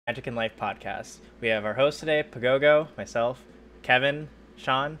Magic in Life podcast. We have our host today, Pagogo, myself, Kevin,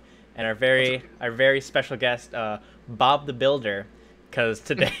 Sean, and our very special guest, Bob the Builder. Because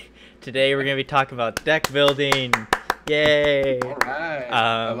today we're gonna be talking about deck building. Yay! All right,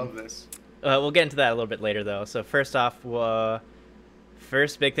 I love this. We'll get into that a little bit later, though. So first off,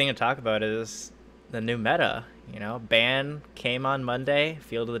 first big thing to talk about is the new meta. Ban came on Monday.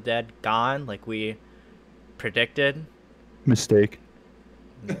 Field of the Dead gone, like we predicted. Mistake.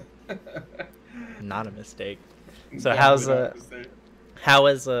 Not a mistake. So Yeah, how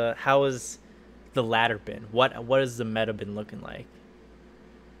has the ladder been? What has the meta been looking like?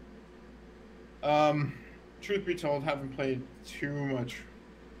 Truth be told, haven't played too much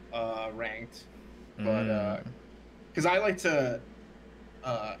ranked, but because I like to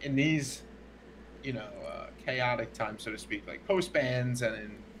in these chaotic times, so to speak, like post bans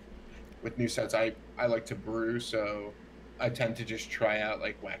and with new sets, I like to brew, so I tend to just try out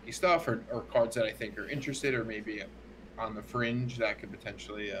like wacky stuff or cards that I think are interested or maybe on the fringe that could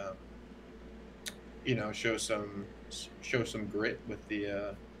potentially show some grit with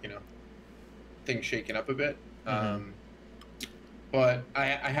the things shaking up a bit. But I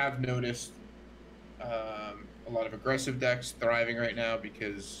have noticed a lot of aggressive decks thriving right now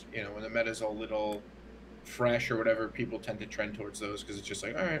because when the meta's a little fresh or whatever, people tend to trend towards those because it's just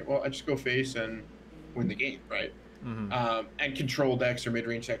like, all right, well, I just go face and win the game, right? And control decks or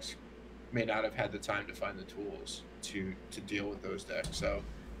mid-range decks may not have had the time to find the tools to deal with those decks. So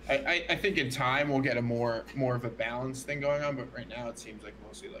I think in time we'll get a more of a balanced thing going on, but right now it seems like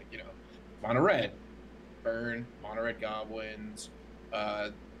mostly like mono red, burn, mono red goblins,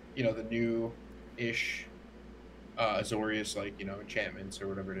 the new ish Azorius, like enchantments or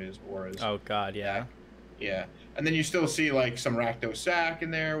whatever it is, auras. Oh god, yeah. Yeah, and then you still see like some Rakdos Sack in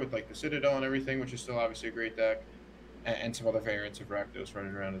there with like the Citadel and everything, which is still obviously a great deck, and some other variants of Rakdos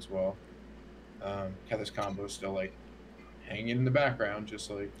running around as well. Kethis combo is still like hanging in the background,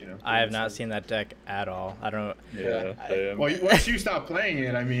 just like I have not seen that deck at all. I don't know. Yeah. Well, once you stop playing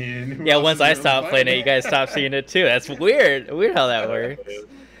it, I mean. Yeah, once I stop playing it, you guys stop seeing it too. That's weird. Weird how that works.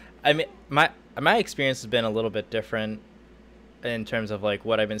 I mean, my experience has been a little bit different in terms of like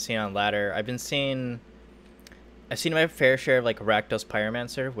what I've been seeing on ladder. I've seen my fair share of like Rakdos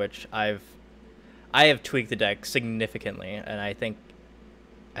Pyromancer, which I have tweaked the deck significantly, and I think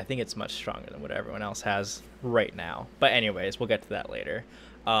it's much stronger than what everyone else has right now. But anyways, we'll get to that later.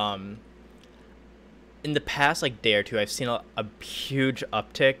 In the past like day or two, I've seen a huge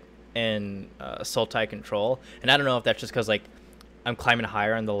uptick in Sultai control, and I don't know if that's just because like I'm climbing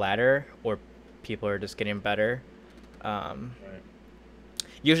higher on the ladder or people are just getting better. Right.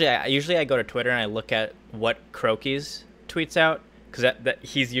 Usually I go to Twitter and I look at what Croaky's tweets out, because that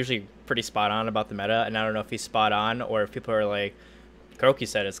he's usually pretty spot on about the meta, and I don't know if he's spot on or if people are like, Croaky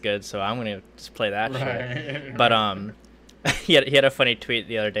said it's good, so I'm gonna just play that shit. But he had a funny tweet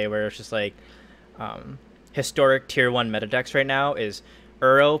the other day where it was just like, historic tier 1 meta decks right now is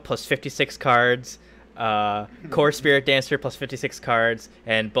Uro plus 56 cards, Core Spirit Dancer plus 56 cards,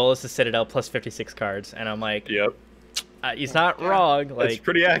 and Bolus the Citadel plus 56 cards, and I'm like, yep. He's not wrong. Like, it's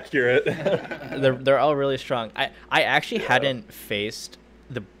pretty accurate. they're all really strong. I actually hadn't faced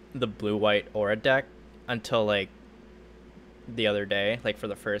the blue-white aura deck until like the other day, like for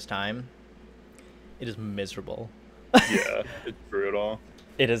the first time. It is miserable. Yeah, it's brutal.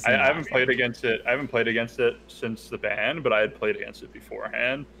 It is. I haven't played against it. I haven't played against it since the ban, but I had played against it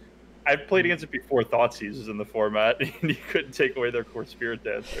beforehand. I've played against it before Thoughtseize was in the format, and you couldn't take away their Core Spirit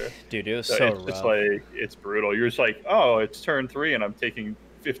Dancer. Dude, it was so it's rough. Just like, it's brutal. You're just like, oh, it's turn 3, and I'm taking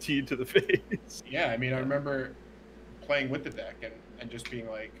 15 to the face. Yeah, I mean, I remember playing with the deck and just being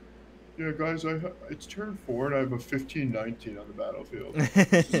like, yeah, guys, it's turn 4, and I have a 15-19 on the battlefield.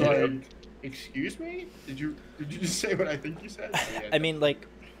 It's like, excuse me? Did you just say what I think you said? Yeah, I mean, like,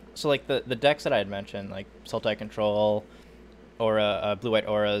 so like the decks that I had mentioned, like Sultai Control, Aura, blue-white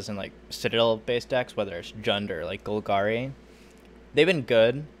auras, and like Citadel-based decks, whether it's Jund or like Golgari, they've been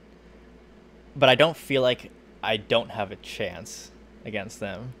good, but I don't feel like I don't have a chance against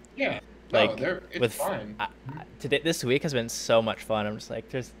them. Yeah, like it's fine. This week has been so much fun. I'm just like,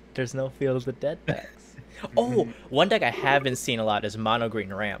 there's no Field of the Dead decks. Oh, one deck I have been seeing a lot is Mono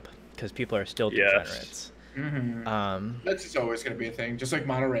Green Ramp, because people are still degenerates. That's just always going to be a thing, just like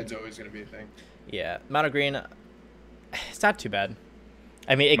Mono Red's always going to be a thing. Yeah, Mono Green, it's not too bad.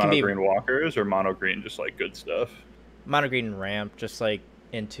 I mean, it can be mono green walkers or mono green, just like good stuff. Mono Green Ramp, just like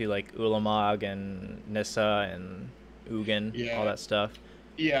into like Ulamog and Nissa and Ugin, all that stuff.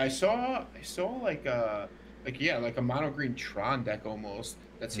 Yeah, I saw like a mono green Tron deck almost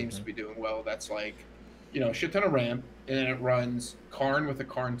that seems to be doing well. That's like shit ton of ramp, and then it runs Karn with a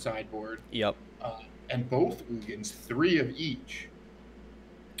Karn sideboard. Yep. And both Ugins, 3 of each.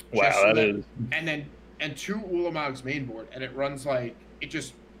 Wow, So that is. And 2 Ulamog's main board, and it runs like it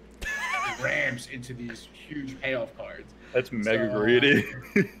just rams into these huge payoff cards. That's mega greedy.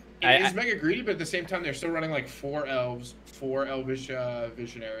 It is mega greedy, but at the same time, they're still running like 4 elves, 4 elvish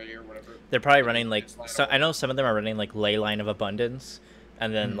visionary or whatever. They're probably running like I know some of them are running like Leyline of Abundance,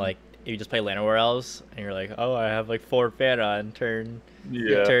 and then like you just play Llanowar elves, and you're like, oh, I have like 4 mana on turn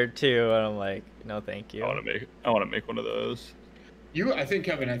 2, and I'm like, no, thank you. I want to make one of those. I think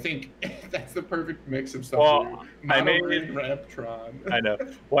Kevin, that's the perfect mix of stuff. Well, I made Raptron. I know.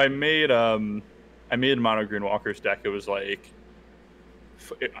 Well, I made Mono Green Walker's deck. It was like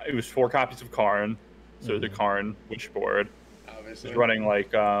it was 4 copies of Karn, so the Karn wish board. Obviously, it was running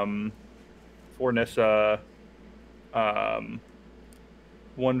like 4 Nissa, 1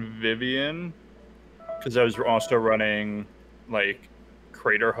 Vivian, because I was also running like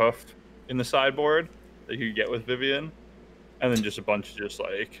Crater Hoof in the sideboard that you could get with Vivian, and then just a bunch of just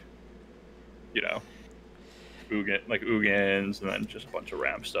like, Ugins, and then just a bunch of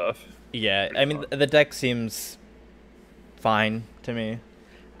ramp stuff. Yeah, I mean the deck seems fine to me.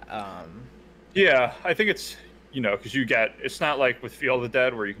 Yeah, I think it's because it's not like with Field of the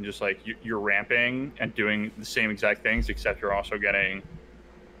Dead where you can just like you're ramping and doing the same exact things, except you're also getting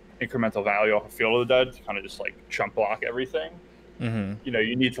incremental value off of Field of the Dead to kind of just like chump block everything.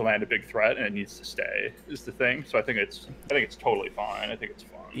 You need to land a big threat and it needs to stay is the thing. So I think it's totally fine. I think it's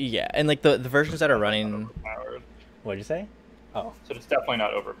fun. Yeah, and like the versions that are running. What'd you say? Oh, so it's definitely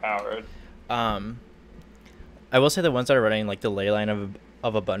not overpowered. I will say the ones that are running like the Leyline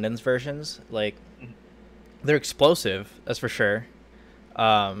of Abundance versions, like they're explosive, that's for sure.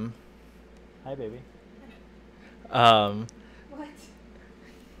 Hi, baby. What?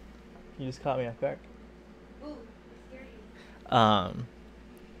 You just caught me off guard. Ooh, scary.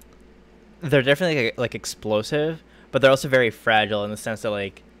 They're definitely like explosive, but they're also very fragile in the sense that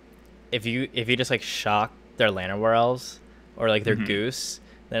like if you just like shock their Llanowar elves or like their goose,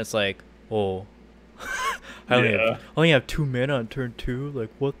 then it's like, oh, I only have 2 mana on turn 2. Like,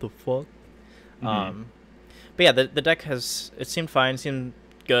 what the fuck? But yeah, the deck seemed fine, seemed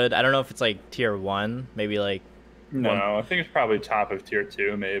good. I don't know if it's like tier 1, maybe like. I think it's probably top of tier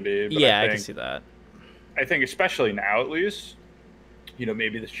 2, maybe. But yeah, I can see that. I think especially now, at least,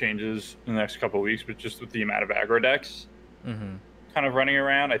 maybe this changes in the next couple of weeks, but just with the amount of aggro decks kind of running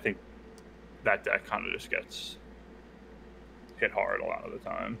around, I think that deck kind of just gets hit hard a lot of the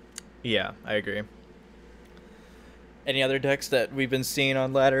time. Yeah, I agree. Any other decks that we've been seeing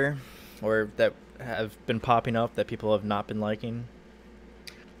on ladder or that have been popping up that people have not been liking?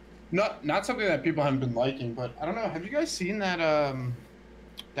 Not something that people haven't been liking, but I don't know. Have you guys seen that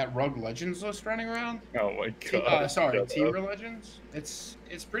that Rogue Legends list running around? Oh my god! Teamer Legends. It's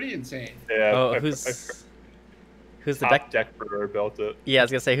pretty insane. Yeah. Oh, who's the deck builder built it? Yeah, I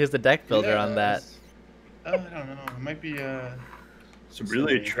was gonna say who's the deck builder on that? I don't know. It might be some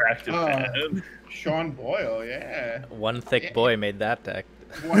really attractive man. Sean Boyle. Yeah. One thick boy made that deck.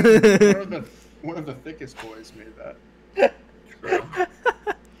 One of the thickest boys made that. True.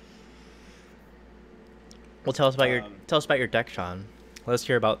 Well, tell us about your deck, Sean. Let's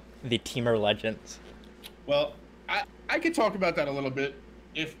hear about the Teamer Legends. Well, I could talk about that a little bit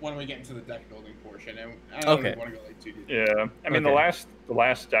when we get into the deck building portion, and I don't really want to go like too deep. Yeah, I mean the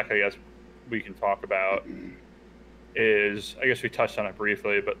last deck I guess we can talk about is, I guess we touched on it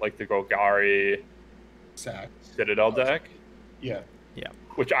briefly, but like the Golgari Citadel deck. Yeah. Yeah.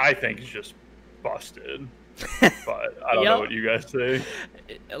 Which I think is just busted. But I don't know what you guys think.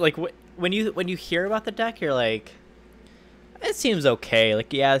 Like when you hear about the deck, you're like, it seems okay.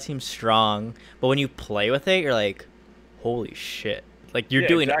 Like, yeah, it seems strong. But when you play with it, you're like, holy shit. Like, you're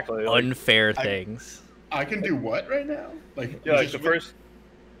doing unfair things. I can do what right now? Like, yeah, like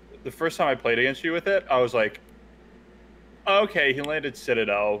the first time I played against you with it, I was like, okay, he landed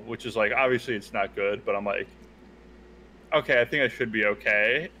Citadel, which is like, obviously it's not good, but I'm like, okay, I think I should be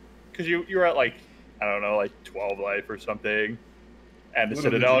okay. Because you were at like, I don't know, like 12 life or something. And the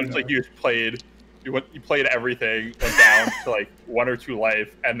Citadel, it's like you played everything, went down to like 1 or 2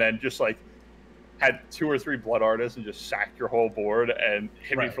 life, and then just like had 2 or 3 Blood Artists and just sacked your whole board and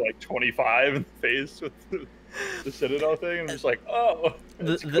hit me for like 25 in the face with the Citadel thing. And I'm just like, oh,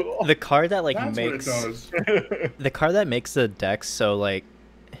 that's cool. The card that like makes the card that makes the deck so like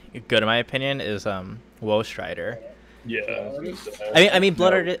good in my opinion is Woe Strider. Yeah. I mean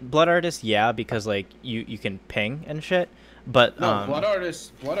Blood Artist, yeah, because like you can ping and shit. But no, Blood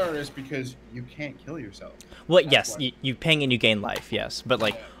Artist because you can't kill yourself. Well, yes, you ping and you gain life, yes. But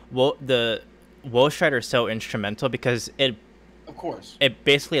like, well, the Woe Strider is so instrumental because Of course. it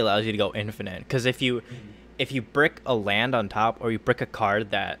basically allows you to go infinite. Because if you Mhm. brick a land on top, or you brick a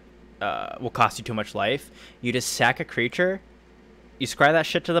card that will cost you too much life, you just sack a creature, you scry that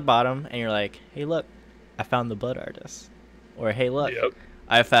shit to the bottom, and you're like, hey, look, I found the Blood Artist, or hey, look, Yep.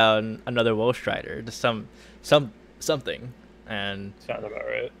 I found another Woe Strider, just something. And Sounds about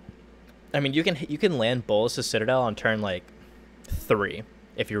right. I mean, you can land Bolus to Citadel on turn like 3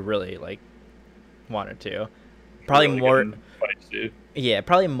 if you really like wanted to. Probably Really more. getting feisty. Yeah,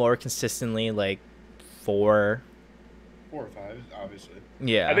 probably more consistently like 4. 4 or 5, obviously.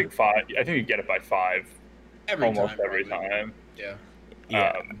 Yeah. I think 5. I think you get it by 5 almost every probably. time. Yeah.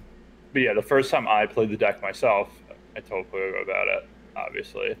 Yeah. But yeah, the first time I played the deck myself, I told Pugo about it,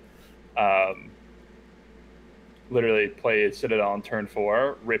 obviously. Literally played Citadel on turn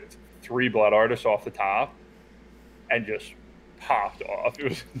 4, ripped 3 Blood Artists off the top, and just popped off. It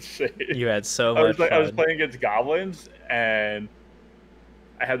was insane. You had so much fun. I was playing against Goblins, and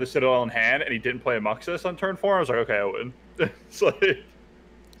I had the Citadel in hand, and he didn't play a Muxus on turn 4. I was like, okay, I win. It's like,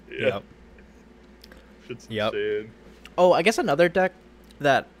 yeah. Yep. It's Yep. insane. Oh, I guess another deck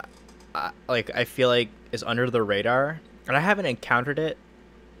that I feel like is under the radar, and I haven't encountered it.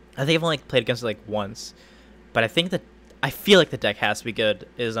 I think I've only played against it like once, but I feel like the deck has to be good.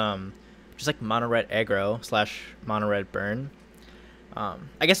 Is just like mono red aggro / mono red burn. I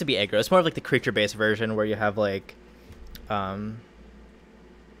guess it'd be aggro. It's more of like the creature based version where you have like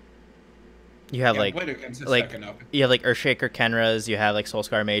you have like you have like Earthshaker Kenras, you have like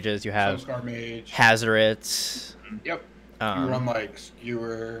Soulscar Mages, you have Soulscar Mage. Hazarets. Yep. You run like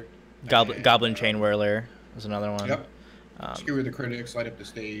Skewer. Goblin Chain Whirler was another one. Yep. Skewer the critics, light up the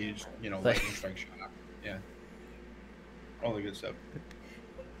stage, lightning strike shot. Yeah. All the good stuff.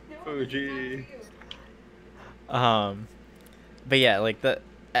 Fuji. But yeah, like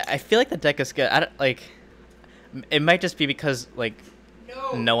I feel like the deck is good. I don't like. It might just be because like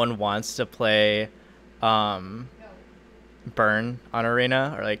no one wants to play burn on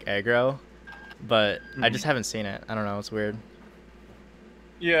arena or like aggro, but I just haven't seen it. I don't know. It's weird.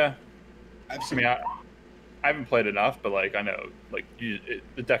 Yeah. I've I mean, I haven't played enough, but like I know, like the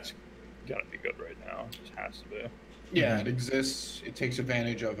deck's gotta be good right now. It just has to be. Yeah, it exists. It takes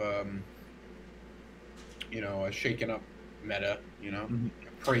advantage of a shaken up meta.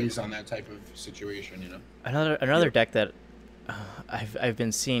 Praise on that type of situation. Another deck that I've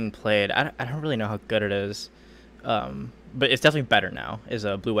been seeing played. I don't really know how good it is, but it's definitely better now. Is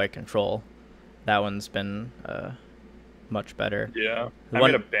a blue white control. That one's been much better. Yeah, I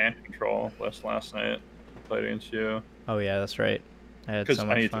made a band control last night. Played against you. Oh yeah, that's right. I had so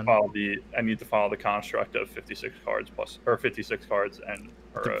much fun. I need to follow the construct of 56 cards or 56 cards and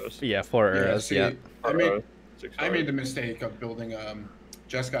Uros. Yeah, 4 Uros. Yeah. I made the mistake of building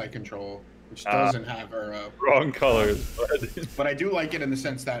Jeskai control, which doesn't have wrong colors. But I do like it in the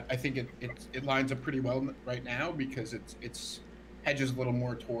sense that I think it lines up pretty well right now because it's hedges a little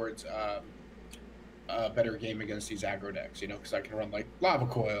more towards a better game against these aggro decks, because I can run like Lava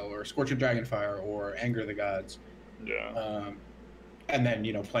Coil or Scorching Dragonfire or Anger of the Gods. Yeah. And then,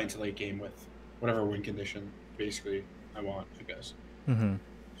 play into late game with whatever win condition basically I want, I guess. Mm-hmm.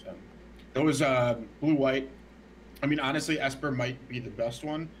 So those blue-white, I mean, honestly, Esper might be the best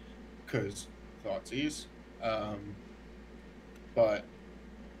one because Thoughtseize. But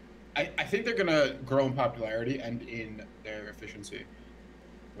I think they're going to grow in popularity and in their efficiency,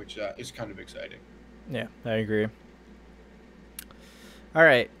 which is kind of exciting. Yeah, I agree. All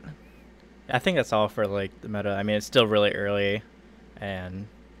right. I think that's all for like the meta. I mean, it's still really early, and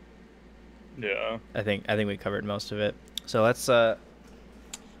yeah, I think we covered most of it. So let's. So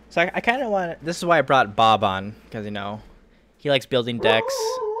I kind of want. This is why I brought Bob on, because he likes building decks.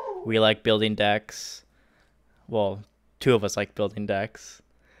 We like building decks. Well, 2 of us like building decks.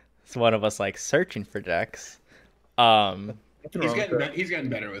 So one of us likes searching for decks. He's getting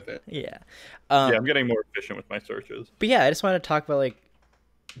better with it. Yeah. Yeah, I'm getting more efficient with my searches. But yeah, I just want to talk about like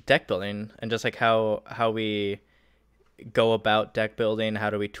deck building and just like how we go about deck building. How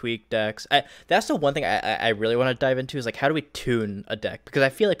do we tweak decks? That's the one thing I really want to dive into is like how do we tune a deck? Because I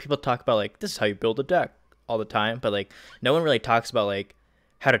feel like people talk about like this is how you build a deck all the time, but like no one really talks about like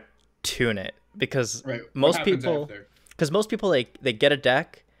how to tune it because most people like they get a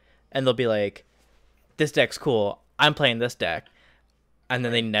deck and they'll be like, this deck's cool, I'm playing this deck, and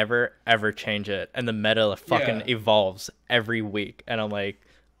then they never ever change it, and the meta fucking evolves every week, and I'm like,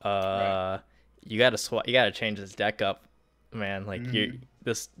 you gotta change this deck up, man. Like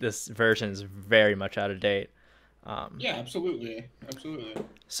this version is very much out of date. Yeah, absolutely.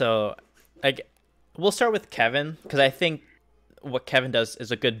 So, like, we'll start with Kevin because I think what Kevin does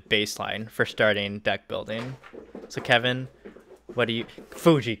is a good baseline for starting deck building. So Kevin, what do you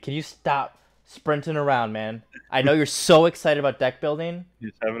Fuji, can you stop sprinting around, man? I know you're so excited about deck building.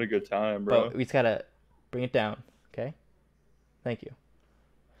 He's having a good time, bro. But we just gotta bring it down, okay? Thank you.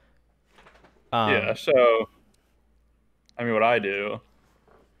 Yeah, so I mean what I do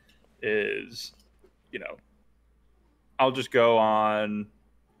is, you know, I'll just go on,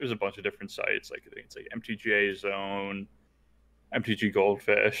 there's a bunch of different sites, like I think it's like MTGA Zone, MTG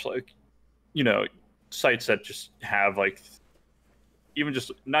Goldfish, like, you know, sites that just have like even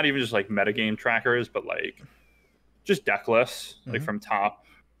just not even just like metagame trackers, but like just deck lists, like from top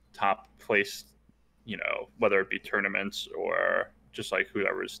place, you know, whether it be tournaments or just like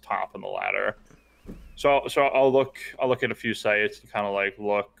whoever's top on the ladder. So I'll look at a few sites and kind of like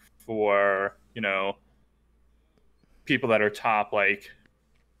look for, you know, people that are top like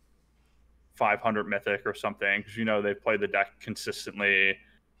 500 mythic or something, because, you know, they've played the deck consistently,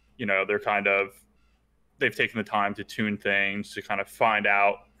 you know, they've taken the time to tune things to kind of find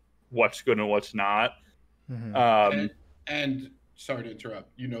out what's good and what's not. And sorry to interrupt,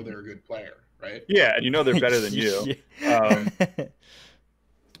 you know, they're a good player, right? Yeah, and you know they're better than you.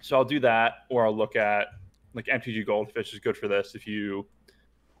 So I'll do that, or I'll look at like MTG Goldfish is good for this. If you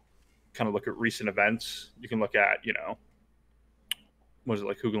kind of look at recent events, you can look at, you know, was it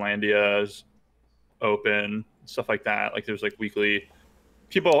like Hooglandia's Open, stuff like that. Like there's like weekly,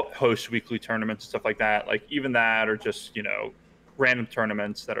 people host weekly tournaments and stuff like that. Like even that, or just, you know, random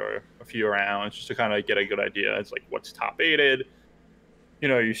tournaments that are a few rounds, just to kind of get a good idea. It's like what's top eighted. You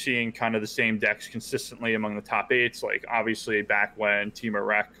know, you're seeing kind of the same decks consistently among the top eights. Like obviously back when Team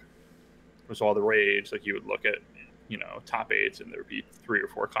Rec was all the rage, like you would look at, you know, top eights and there would be 3 or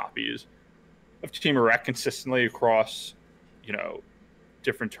 4 copies of Team Rec consistently across, you know,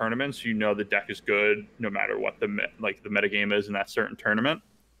 different tournaments. You know the deck is good no matter what the metagame is in that certain tournament.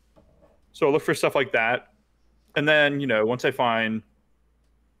 So I'll look for stuff like that. And then, you know, once I find,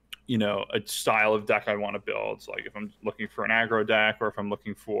 you know, a style of deck I want to build, so like if I'm looking for an aggro deck, or if I'm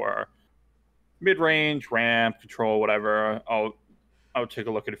looking for mid-range, ramp, control, whatever, I'll take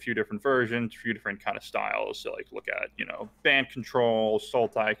a look at a few different versions, a few different kind of styles. So like look at, you know, band control,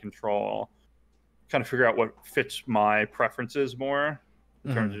 Sultai control, kind of figure out what fits my preferences more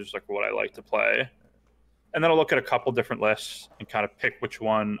in terms of just like what I like to play. And then I'll look at a couple different lists and kind of pick which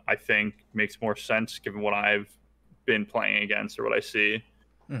one I think makes more sense given what I've been playing against or what I see.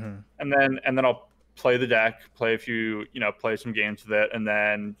 And then I'll play the deck, play a few, you know, play some games with it. And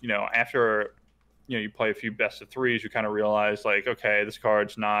then, you know, after, you know, you play a few best of threes, you kind of realize like, okay, this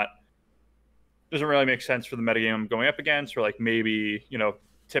card's doesn't really make sense for the metagame I'm going up against. Or like maybe, you know,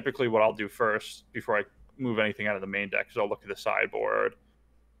 typically what I'll do first before I move anything out of the main deck is I'll look at the sideboard,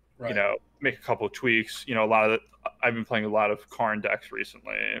 you know, make a couple of tweaks. You know, I've been playing a lot of Karn decks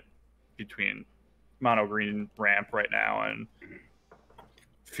recently between Mono Green Ramp right now and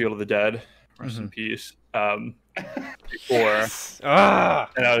Field of the Dead, rest in peace. Before, and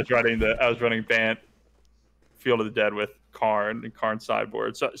I was running Bant, Field of the Dead with Karn and Karn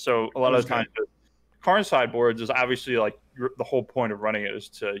sideboard. So a lot of the time, Karn sideboards is obviously like the whole point of running it is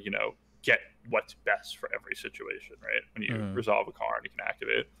to, you know, get what's best for every situation, right? When you resolve a Karn, you can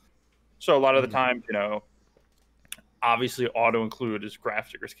activate. So a lot of the time, you know, obviously auto include is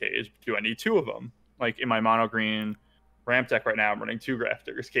Grafdigger's Cage. Do I need 2 of them? Like in my mono green ramp deck right now, I'm running 2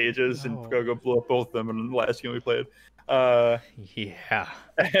 Grafdigger's Cages and go blow up both of them in the last game we played. And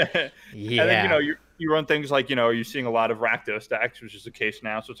then, you know, you run things like, you know, you're seeing a lot of Rakdos decks, which is the case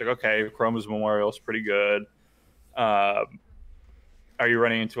now. So it's like, okay, Chroma's Memorial is pretty good. Are you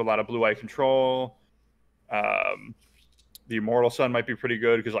running into a lot of blue-eye control? The Immortal Sun might be pretty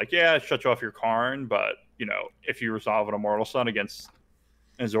good because, like, yeah, it shuts you off your Karn, but, you know, if you resolve an Immortal Sun against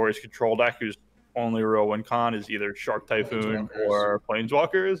Azori's control deck, whose only real win con is either Shark Typhoon or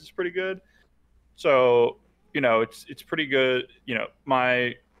Planeswalkers, is pretty good. So, you know, it's pretty good. You know,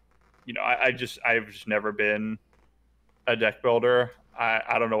 I've just never been a deck builder.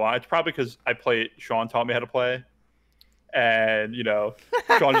 I don't know why. It's probably because Sean taught me how to play. And, you know,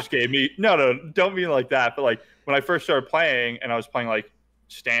 Sean just gave me, no, don't mean like that. But like when I first started playing and I was playing like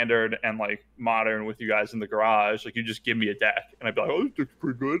standard and like modern with you guys in the garage, like you just give me a deck and I'd be like, oh, this deck's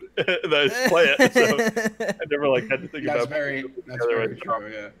pretty good. And I just play it. So I never like had to think that's about very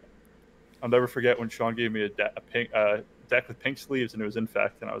true, yeah. I'll never forget when Sean gave me a deck with pink sleeves and it was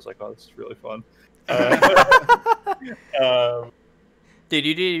Infect, and I was like, oh, this is really fun. Dude,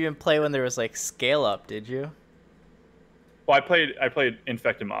 you didn't even play when there was like scale up, did you? Well, I played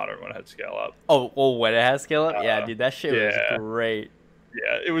Infect and Modern when it had scale up. Oh, when it has scale up? Yeah, dude, that shit was great.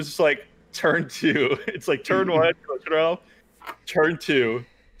 Yeah, it was just like turn 2. It's like turn 1, Turn 2,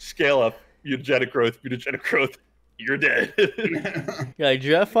 scale up, mutagenic growth, you're dead. You're like, do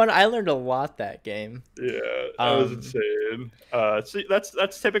you have fun? I learned a lot that game. Yeah, that was insane. See,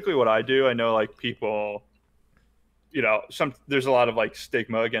 that's typically what I do. I know like people, there's a lot of like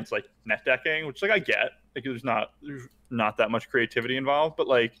stigma against like net decking, which like I get. Like there's not that much creativity involved, but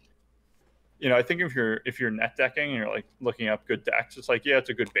like I think if you're net decking and you're like looking up good decks, it's like, yeah, it's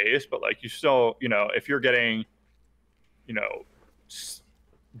a good base, but like you still, if you're getting, you know,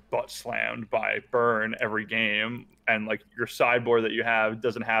 butt slammed by burn every game, and like your sideboard that you have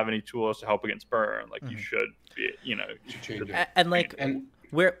doesn't have any tools to help against burn, like you should be, change it. And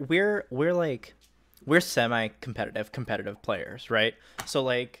we're competitive players, right? So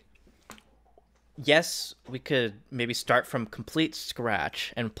like, yes, we could maybe start from complete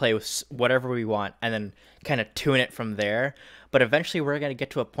scratch and play with whatever we want and then kind of tune it from there. But eventually we're going to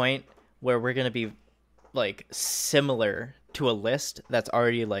get to a point where we're going to be like similar to a list that's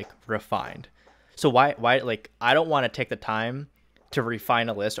already like refined. So why like I don't want to take the time to refine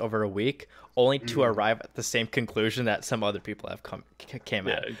a list over a week only to arrive at the same conclusion that some other people have came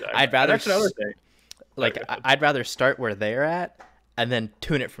at. Exactly. I'd rather that's another thing. Like I'd rather start where they're at and then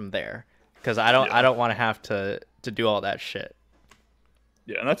tune it from there. Because I don't want to have to do all that shit.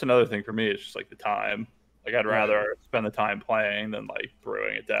 Yeah, and that's another thing for me. It's just like the time. Like I'd rather spend the time playing than like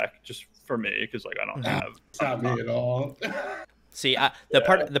brewing a deck, just for me, because like I don't have. It's not me at all. See, the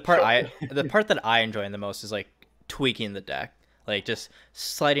part that I enjoy the most is like tweaking the deck, like just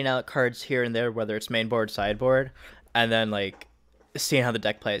sliding out cards here and there, whether it's main board, sideboard, and then like seeing how the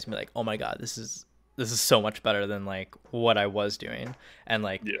deck plays and be like, oh my god, this is so much better than like what I was doing. And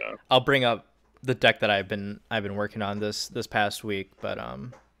like I'll bring up the deck that I've been working on this past week, but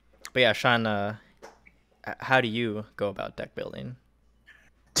yeah, Sean, how do you go about deck building?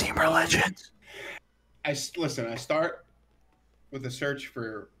 Teamer Legends. I start with a search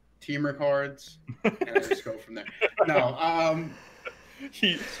for teamer cards and I just go from there. No,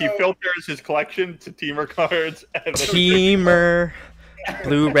 he filters his collection to teamer cards and teamer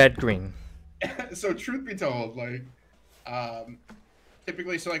blue, red, green. So truth be told, like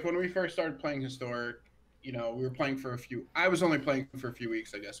typically, so like when we first started playing Historic, we were playing for I was only playing for a few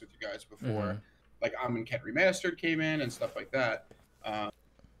weeks, I guess, with you guys before like Amonkhet Remastered came in and stuff like that,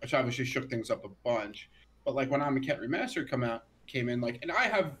 which obviously shook things up a bunch. But like when Amonkhet Remastered came in, like, and I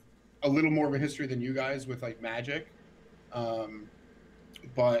have a little more of a history than you guys with like Magic,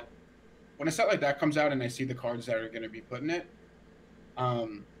 but when a set like that comes out and I see the cards that are going to be put in it,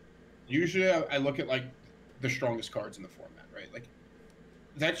 usually I look at like the strongest cards in the format, right? Like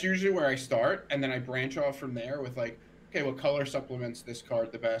that's usually where I start, and then I branch off from there with like, okay, what color supplements this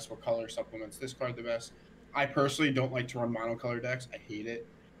card the best? What color supplements this card the best? I personally don't like to run monocolor decks. I hate it.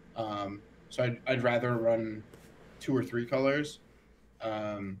 So I'd rather run 2 or 3 colors.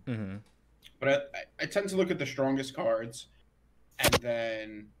 But I tend to look at the strongest cards and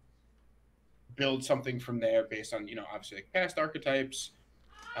then build something from there based on, obviously like past archetypes.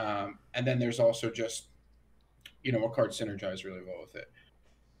 And then there's also just, what cards synergize really well with it.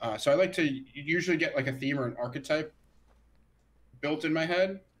 So I like to usually get like a theme or an archetype built in my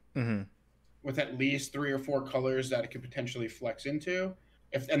head with at least 3 or 4 colors that it could potentially flex into.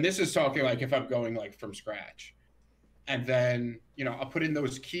 And this is talking like if I'm going like from scratch. And then, I'll put in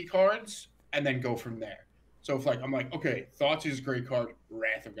those key cards and then go from there. So if like I'm like, okay, Thoughts is a great card,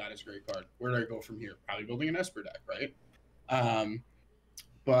 Wrath of God is a great card. Where do I go from here? Probably building an Esper deck, right?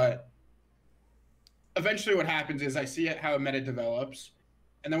 But eventually what happens is I see how a meta develops.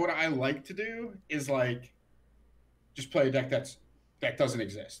 And then what I like to do is like just play a deck that doesn't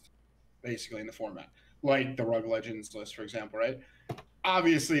exist, basically, in the format. Like the Rug Legends list, for example, right?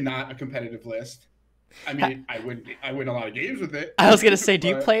 Obviously not a competitive list. I mean, I win a lot of games with it. I was gonna say, do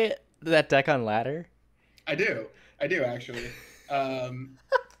you play that deck on ladder? I do actually.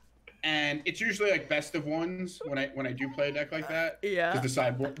 And it's usually like best of ones when I do play a deck like that. Yeah. Because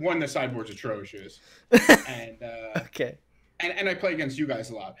the sideboard's atrocious. And okay. And I play against you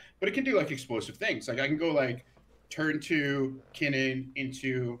guys a lot, but it can do like explosive things. Like I can go like turn 2 Kinnan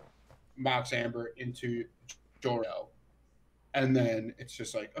into Mox Amber into Jor-El, and then it's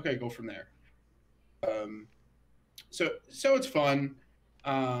just like, okay, go from there. So it's fun,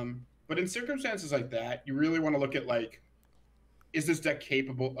 but in circumstances like that, you really want to look at like, is this deck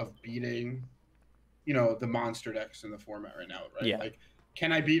capable of beating, the monster decks in the format right now, right? Yeah. Like,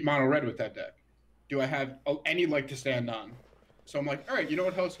 can I beat mono red with that deck? Do I have any leg to stand on? So I'm like, all right, you know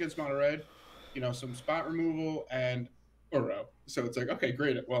what helps against mono red? Some spot removal and Uro. So it's like, okay,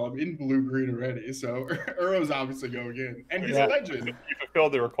 great. Well, I'm in blue green already, so Uro's obviously going in, and he's a legend. You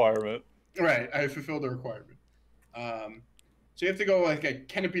fulfilled the requirement. Right, I fulfilled the requirement. So you have to go like,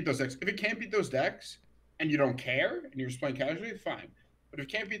 can it beat those decks? If it can't beat those decks and you don't care and you're just playing casually, fine. But if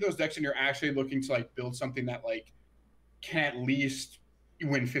it can't beat those decks and you're actually looking to like build something that like can at least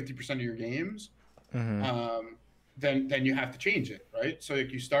win 50% of your games, then you have to change it, right? So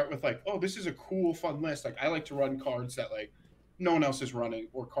like you start with like, oh, this is a cool, fun list. Like I like to run cards that like no one else is running,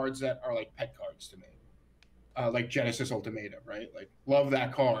 or cards that are like pet cards to me, like Genesis Ultimatum, right? Like love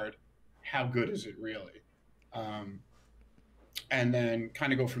that card. How good is it really? And then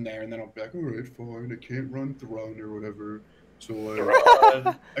kind of go from there. And then I'll be like, all right, fine. I can't run Throne or whatever. So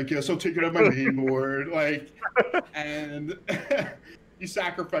like, I guess I'll take it on my main board. Like, and you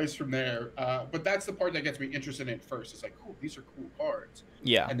sacrifice from there. But that's the part that gets me interested in it first. It's like, cool, these are cool cards.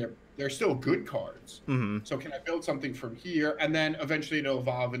 Yeah. And they're still good cards. So can I build something from here? And then eventually it'll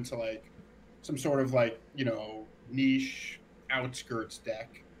evolve into like some sort of like, you know, niche outskirts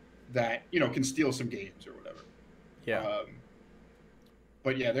deck that, you know, can steal some games or whatever. Yeah.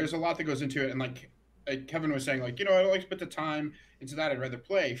 But yeah, there's a lot that goes into it. And like Kevin was saying, like, you know, I don't like to put the time into that. I'd rather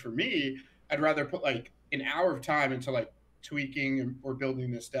play. For me, I'd rather put like an hour of time into like tweaking or building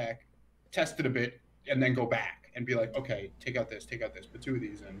this deck, test it a bit, and then go back and be like, okay, take out this, put two of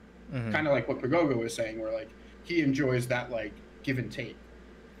these in. Kind of like what Pagogo was saying, where like he enjoys that like give and take.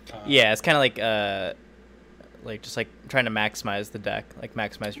 Yeah, it's kind of like just like trying to maximize the deck, like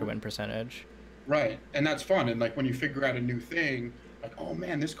maximize your win percentage. Right, and that's fun. And like when you figure out a new thing, like, oh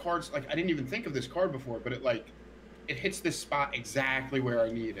man, this card's like I didn't even think of this card before, but it hits this spot exactly where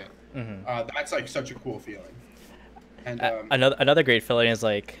I need it. That's like such a cool feeling. And another great feeling is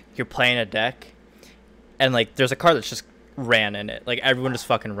like you're playing a deck, and like there's a card that's just ran in it. Like everyone just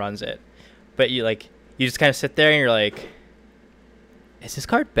fucking runs it, but you just kind of sit there and you're like, is this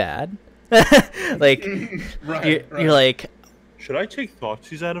card bad? Like you're like, should I take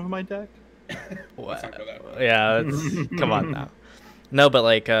Thoughtseize out of my deck? What? Yeah, come on now. No, but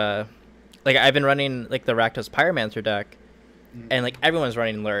like I've been running like the Rakdos Pyromancer deck, and like everyone's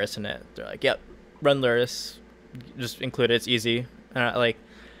running Lurrus in it. They're like, yep, run Lurrus, just include it. It's easy. And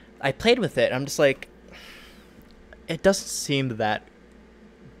I played with it. I'm just like, it doesn't seem that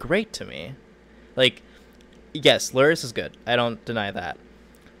great to me. Like, yes, Lurrus is good. I don't deny that.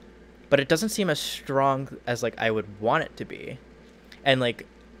 But it doesn't seem as strong as like I would want it to be. And like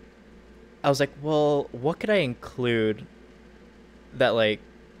I was like, well, what could I include that like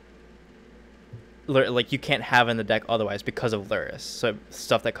you can't have in the deck otherwise because of Lurrus? So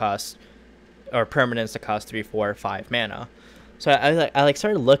stuff that costs, or permanents that cost 3, 4, 5 mana. So I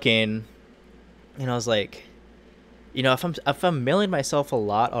started looking, and I was like, you know, if I'm milling myself a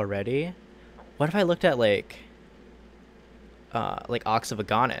lot already, what if I looked at like Ox of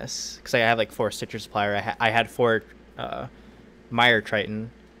Agonis? Because I have like 4 Stitcher Supplier. I had 4 Mire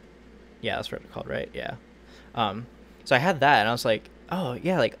Triton. Yeah, that's what it's called, right? Yeah. So I had that, and I was like, oh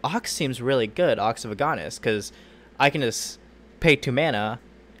yeah, like Ox seems really good, Ox of Agonis, because I can just pay 2 mana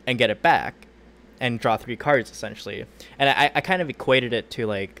and get it back and draw 3 cards essentially. And I kind of equated it to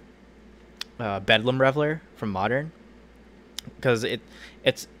like Bedlam Reveler from Modern, because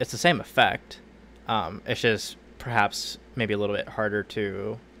it's the same effect. It's just perhaps maybe a little bit harder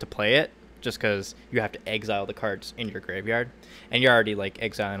to play it, just because you have to exile the cards in your graveyard, and you're already like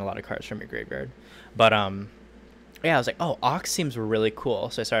exiling a lot of cards from your graveyard. But yeah, I was like, oh, Ox seems really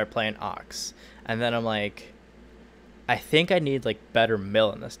cool, so I started playing Ox, and then I'm like, I think I need like better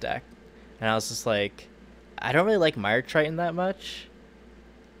mill in this deck, and I was just like, I don't really like Mire Triton that much,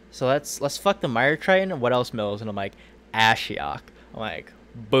 so let's fuck the Mire Triton. What else mills? And I'm like, Ashiok. I'm like,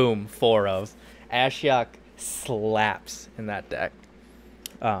 boom, 4 of Ashiok slaps in that deck.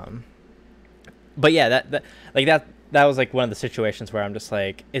 But yeah, that was like one of the situations where I'm just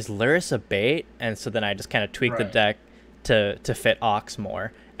like, is Lurrus a bait? And so then I just kind of tweaked the deck to fit Ox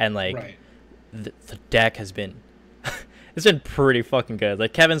more, and like the deck has been it's been pretty fucking good.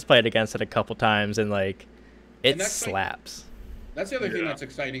 Like Kevin's played against it a couple times, and like it slaps. That's the other thing that's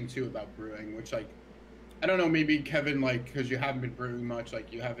exciting too about brewing, which like I don't know, maybe Kevin, like, because you haven't been brewing much,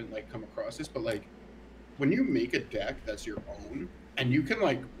 like you haven't like come across this, but like when you make a deck that's your own and you can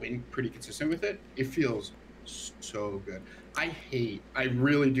like win pretty consistent with it, it feels so good. I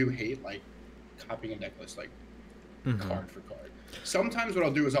really do hate like copying a deck list like card for card. Sometimes what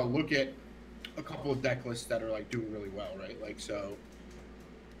I'll do is I'll look at a couple of deck lists that are like doing really well, right? Like, so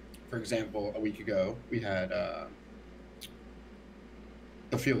for example, a week ago we had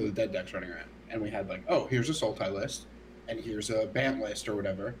the Field of the Dead decks running around, and we had like, oh, here's a Sultai list and here's a Bant list or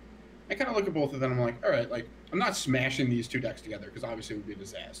whatever. I kind of look at both of them. I'm like, all right, like I'm not smashing these 2 decks together because obviously it would be a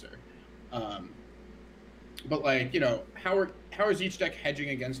disaster. But like, you know, how is each deck hedging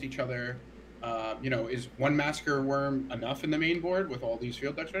against each other? Is one Massacre Worm enough in the main board with all these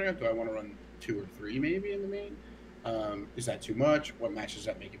field decks right now? Do I want to run 2 or 3 maybe in the main? Is that too much? What matches does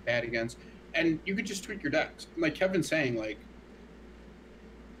that make it bad against? And you could just tweak your decks. Like Kevin's saying, like,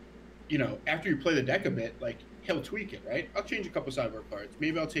 after you play the deck a bit, like, he'll tweak it, right? I'll change a couple sideboard cards.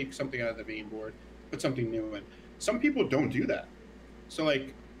 Maybe I'll take something out of the main board, put something new in. Some people don't do that. So,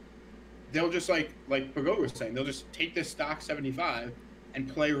 like, they'll just, like Pago was saying, they'll just take this stock 75 and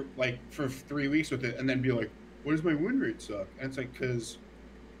play, like, for 3 weeks with it and then be like, what does my win rate suck? And it's like, because,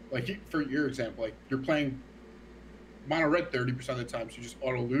 like, for your example, like, you're playing mono red 30% of the time, so you just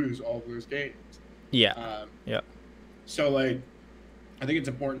auto lose all of those games. Yeah. So, like, I think it's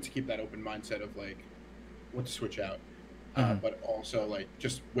important to keep that open mindset of, like, what to switch out. But also, like,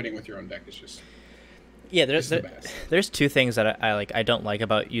 just winning with your own deck is just... Yeah, there's 2 things that I don't like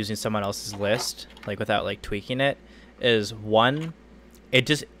about using someone else's list, like, without, like, tweaking it. Is one, it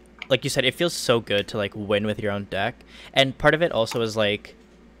just, like you said, it feels so good to, like, win with your own deck. And part of it also is, like,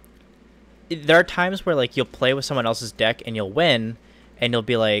 there are times where, like, you'll play with someone else's deck and you'll win, and you'll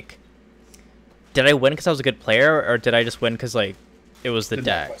be like, did I win because I was a good player, or did I just win because, like, it was the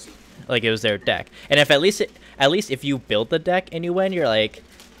deck? Like, it was their deck. And if at least if you build the deck and you win, you're like,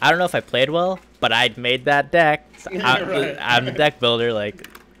 I don't know if I played well, but I made that deck. I'm the deck builder. Like,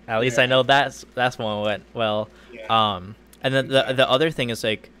 at least I know that's one went well. Yeah. And then the other thing is,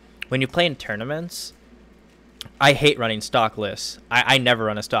 like, when you play in tournaments, I hate running stock lists. I never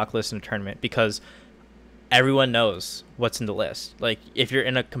run a stock list in a tournament because everyone knows what's in the list. Like, if you're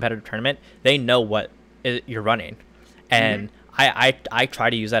in a competitive tournament, they know what you're running. And I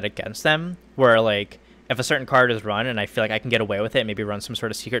try to use that against them, where, like, if a certain card is run and I feel like I can get away with it, maybe run some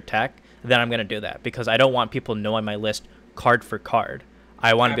sort of secret tech, then I'm gonna do that, because I don't want people knowing my list card for card.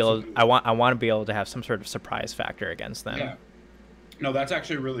 I want to be able. I want to be able to have some sort of surprise factor against them. Yeah. No, that's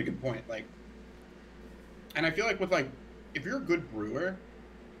actually a really good point. Like, and I feel like with, like, if you're a good brewer,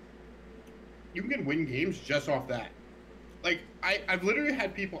 you can win games just off that. Like, I've literally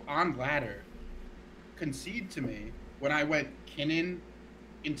had people on ladder concede to me when I went Kinnan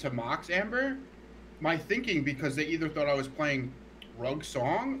into Mox Amber. My thinking, because they either thought I was playing Rug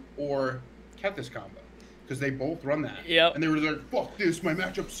Song or Kethis combo, because they both run that. Yep. And they were like, fuck this, my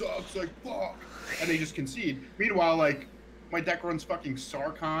matchup sucks, like, fuck. And they just concede. Meanwhile, like, my deck runs fucking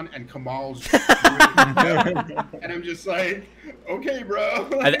Sarkhan and Kamal's. And I'm just like, okay, bro.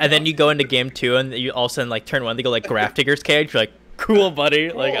 And then you go into game 2 and you all of a sudden, like, turn 1, they go, like, Grafdigger's Cage. You're like, cool,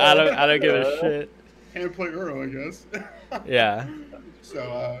 buddy. Like, I don't give a shit. Can't play Uro, I guess. Yeah.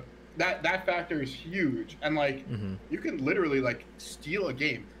 So, that factor is huge. And, like, you can literally, like, steal a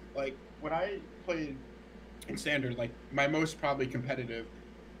game. Like, when I played in Standard, like, my most probably competitive,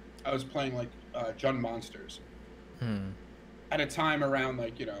 I was playing, like, Jund Monsters. At a time around,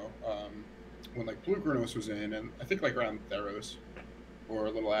 like, when, like, Blue Granos was in, and I think, like, around Theros, or a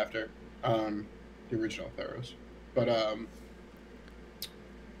little after, the original Theros. But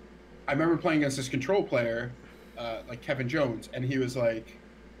I remember playing against this control player, like Kevin Jones, and he was like,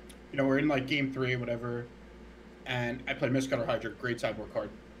 we're in, like, game 3 or whatever, and I played Mistcutter Hydra, great sideboard card.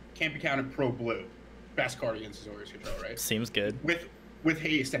 Can't be counted pro blue. Best card against his Warriors control, right? Seems good. With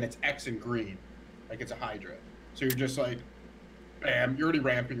haste, and it's X and green. Like, it's a Hydra. So you're just like, bam, you're already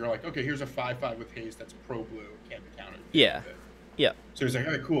ramping. You're like, okay, here's a 5/5 with haste that's pro blue. Can't be counted. Yeah. Yeah. So he's like,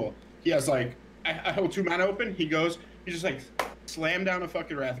 all right, cool. He has, like, I hold 2 mana open. He just, like, slam down a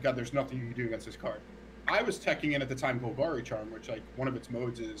fucking Wrath of God. There's nothing you can do against this card. I was teching in at the time Golgari Charm, which, like, one of its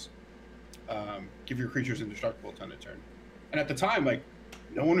modes is give your creatures indestructible ton a turn. And at the time, like,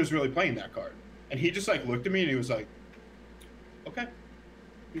 no one was really playing that card. And he just, like, looked at me and he was like, okay.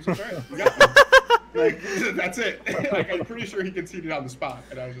 He's like, all right, we got him. Like, that's it. Like, I'm pretty sure he conceded on the spot.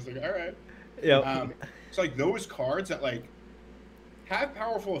 And I was just like, all right. Yeah. It's like those cards that, like, have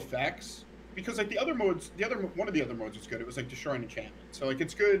powerful effects, because, like, one of the other modes was good. It was, like, destroying enchantment. So, like,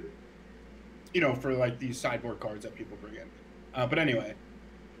 it's good, for, like, these sideboard cards that people bring in. But anyway,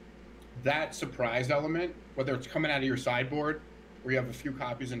 that surprise element, whether it's coming out of your sideboard or you have a few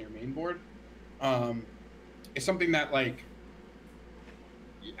copies in your main board, is something that, like,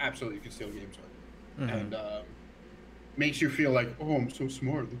 absolutely you can steal games with. And makes you feel like, oh, I'm so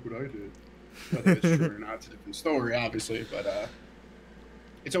smart, look what I did. Whether it's true or not, it's a different story, obviously, but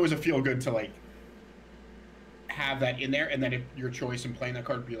it's always a feel good to, like, have that in there, and then if your choice in playing that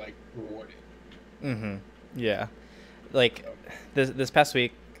card be, like, rewarded. Yeah. Like, this past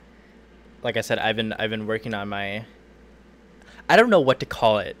week, like I said, I've been working on my, I don't know what to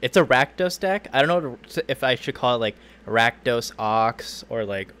call it. It's a Rakdos deck. I don't know if I should call it, like, Rakdos Ox, or,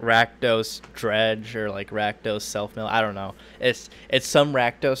 like, Rakdos Dredge, or, like, Rakdos Self Mill. I don't know. It's some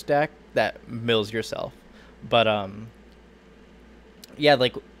Rakdos deck, that mills yourself. But yeah,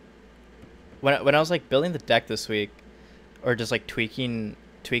 like when I was like building the deck this week, or just like tweaking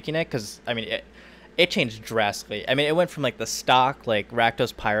it, because I mean it changed drastically. I mean, it went from like the stock like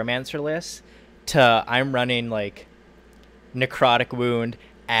Rakdos Pyromancer list to I'm running like Necrotic Wound,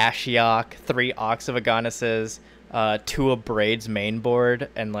 Ashiok, 3 Ox of Agonis's, 2 of Braid's main board,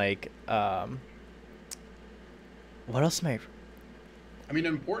 and like what else am I mean,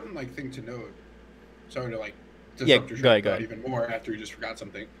 an important like thing to note. Sorry to like Yeah, disrupt your go ahead. thought even more after you just forgot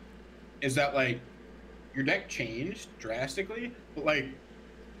something. Is that like your deck changed drastically, but like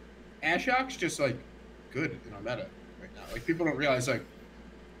Ashiok's just like good in our meta right now. Like people don't realize like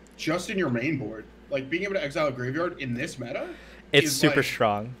just in your main board, like being able to exile a graveyard in this meta, it's super like,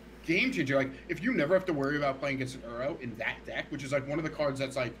 strong. Game changer. Like if you never have to worry about playing against an Uro in that deck, which is like one of the cards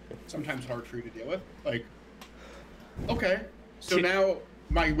that's like sometimes hard for you to deal with. Like, okay, so now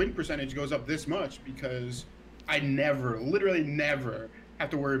my win percentage goes up this much because I never, literally never, have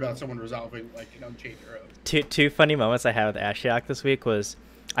to worry about someone resolving like an Unchained Uro. Two funny moments I had with Ashiok this week was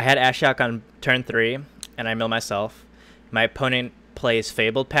I had Ashiok on turn 3 and I mill myself. My opponent plays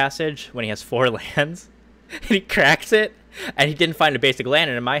Fabled Passage when he has 4 lands, and he cracks it, and he didn't find a basic land.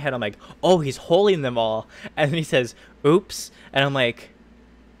 And in my head, I'm like, oh, he's holding them all. And then he says, oops. And I'm like,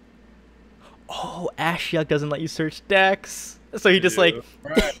 oh, Ashiok doesn't let you search decks. So he just like,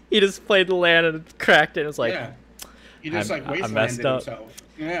 right. he just played the land and cracked it. And it was like, yeah. He just like I wastelanded messed up. himself.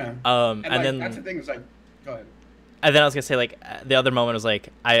 Yeah. And like, then that's the thing is like, go ahead. And then I was gonna say like the other moment was like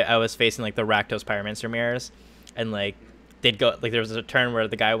I was facing like the Rakdos Pyromancer mirrors, and like they'd go like there was a turn where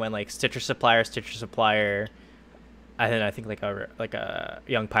the guy went like Stitcher Supplier, and then I think like a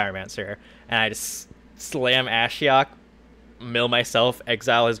young Pyromancer, and I just slam Ashiok, mill myself,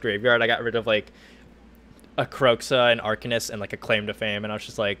 exile his graveyard. I got rid of like a Kroxa, an Arcanist, and like a Claim to Fame, and I was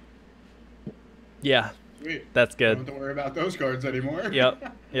just like, yeah, Sweet. that's good. Don't have to worry about those cards anymore.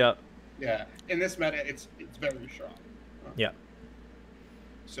 Yep. Yeah, in this meta, it's very strong. Yeah.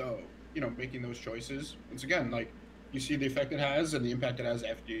 So, making those choices, once again, like, you see the effect it has and the impact it has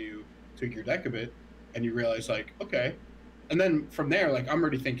after you tweak your deck a bit, and you realize, like, okay. And then from there, like, I'm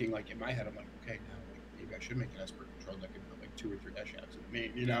already thinking, like, in my head, I'm like, okay, now, like, maybe I should make an Esper control deck and put, like, 2 or 3 Ashiaks in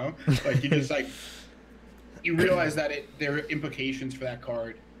the main, Like, you just, like, you realize that there are implications for that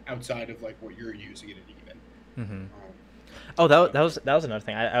card outside of, like, what you're using it in even. Mm-hmm. Oh, that was another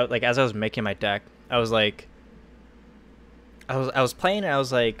thing. I like as I was making my deck, I was like, I was playing and I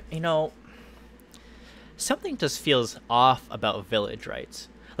was like, something just feels off about Village Rites.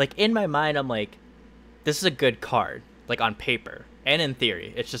 Like in my mind, I'm like, this is a good card, like on paper and in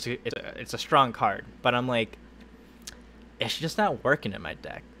theory, it's a strong card. But I'm like, it's just not working in my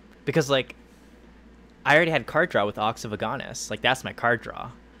deck because like, I already had card draw with Ox of Agonis. Like that's my card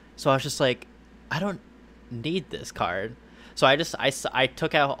draw. So I was just like, I don't need this card. So I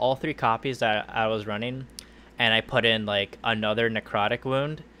took out all 3 copies that I was running, and I put in like another Necrotic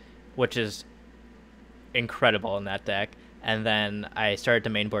Wound, which is incredible in that deck. And then I started to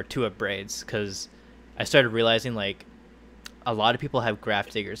mainboard 2 of Braids because I started realizing like a lot of people have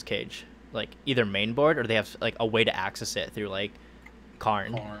Grafdigger's Cage, like either mainboard or they have like a way to access it through like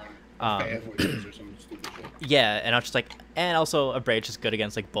Karn. Yeah, and I was just like, and also a Braid's just good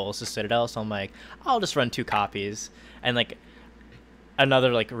against like Bolas' Citadel, so I'm like, I'll just run 2 copies. And like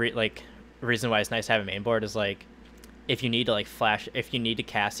another like reason why it's nice to have a main board is like if you need to like flash, if you need to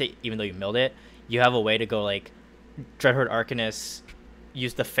cast it even though you milled it, you have a way to go like Dreadhorde Arcanist,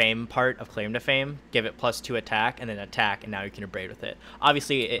 use the Fame part of Claim to Fame, give it +2 attack, and then attack, and now you can abrade with it.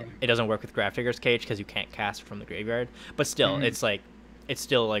 Obviously it doesn't work with Grafdigger's Cage because you can't cast it from the graveyard, but still it's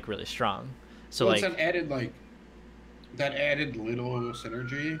still like really strong. So well, like it's that added little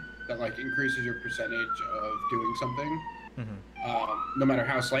synergy that like increases your percentage of doing something. No matter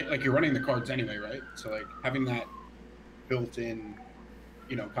how slight, like you're running the cards anyway, right? So like having that built-in,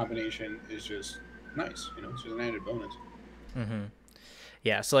 combination is just nice. It's just an added bonus.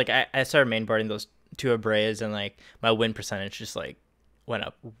 Yeah. So like I started mainboarding those 2 Abrades, and like my win percentage just like went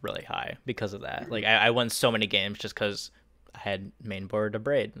up really high because of that. Like I won so many games just because I had mainboarded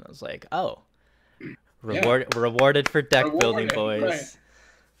Abrade, and I was like, oh, rewarded for deck building, boys. Right.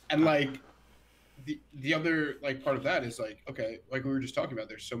 And like the other like part of that is like, okay, like we were just talking about,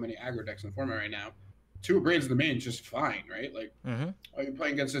 there's so many aggro decks in the format right now. 2 Abrades in the main is just fine, right? Like, are you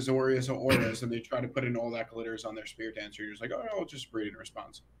playing against Azorius or Auras and they try to put in all that glitters on their Spirit Dancer? You're just like, oh, I'll just Abrade in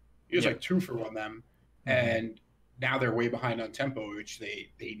response. You just like 2 for 1 them, and now they're way behind on tempo, which they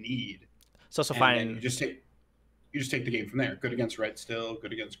need. It's also fine. You just take. you just take the game from there. Good against red still,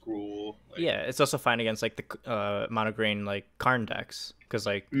 good against Gruul. Like, Yeah, it's also fine against like the mono green like Karn decks because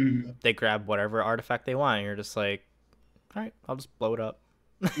like they grab whatever artifact they want. And you're just like, all right, I'll just blow it up.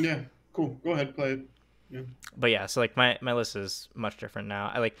 yeah, cool. Go ahead, play it. Yeah. But yeah, so like my list is much different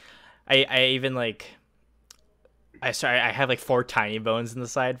now. I even like I have like 4 tiny bones in the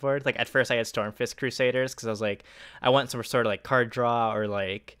sideboard. Like at first I had Stormfist Crusaders because I was like I want some sort of like card draw or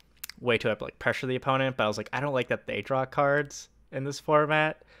like way to like pressure the opponent, but I was like I don't like that they draw cards in this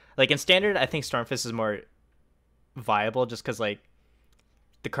format. Like in standard, I think Stormfist is more viable just because like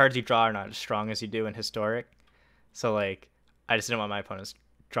the cards you draw are not as strong as you do in historic. So like I just didn't want my opponents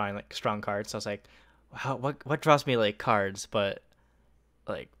drawing like strong cards. So I was like, what draws me like cards, but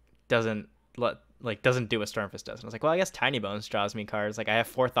like doesn't do what Stormfist does. And I was like, well, I guess Tiny Bones draws me cards. Like I have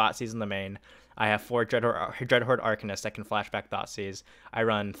 4 Thoughtseize in the main. I have 4 Dreadhorde Arcanists that can flashback Thougtseize. I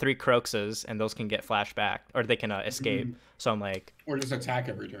run 3 Croxes and those can get flashback or they can escape. So I'm like, or just attack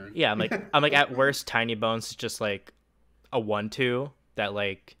every turn. Yeah, I'm like at worst Tiny Bones is just like a 1/2 that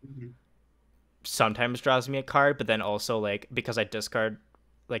like sometimes draws me a card, but then also like because I discard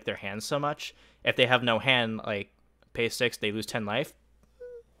like their hands so much, if they have no hand, like pay 6, they lose 10 life.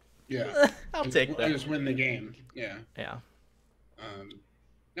 Yeah, I'll take that. Just win the game. Yeah. Yeah.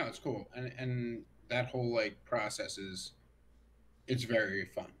 No, it's cool, and that whole like process it's very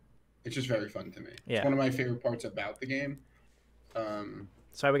fun. It's just very fun to me. Yeah. It's one of my favorite parts about the game.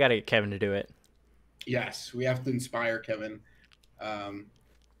 So we got to get Kevin to do it. Yes, we have to inspire Kevin. Kev,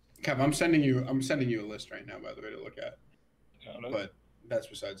 I'm sending you a list right now, by the way, to look at. But that's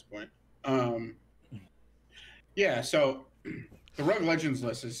besides the point. Yeah, so the Rogue Legends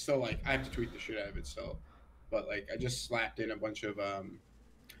list is still like I have to tweet the shit out of it still, but like I just slapped in a bunch of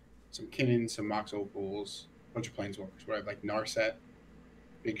some Kinnan, some Mox Opals, a bunch of Planeswalkers. Where I have like Narset,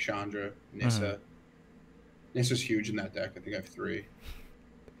 Big Chandra, Nissa. Nissa's huge in that deck. I think I have 3.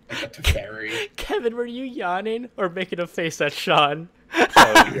 I got Teferi. Kevin, were you yawning or making a face at Sean?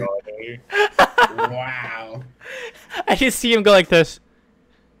 Wow. I just see him go like this.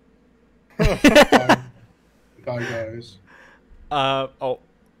 Bye, guys. Oh.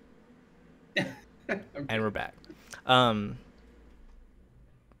 And we're back.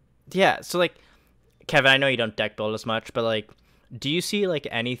 Yeah, so like Kevin, I know you don't deck build as much, but like do you see like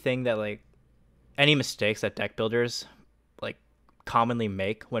anything that like any mistakes that deck builders like commonly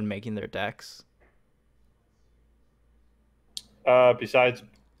make when making their decks? Besides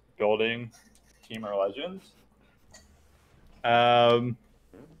building Team or Legends, I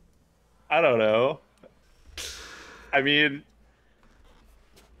don't know. I mean,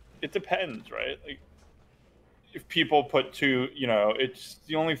 it depends, right? Like, if people put it's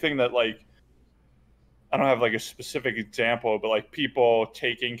the only thing that like I don't have like a specific example, but like people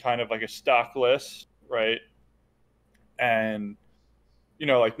taking kind of like a stock list, right? And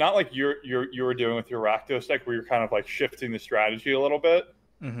like not like you were doing with your Rakdos deck where you're kind of like shifting the strategy a little bit,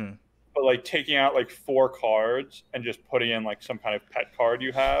 but like taking out like 4 cards and just putting in like some kind of pet card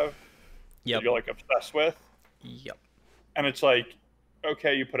you have that you're like obsessed with. Yep. And it's like,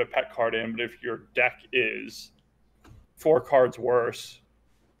 okay, you put a pet card in, but if your deck is 4 cards worse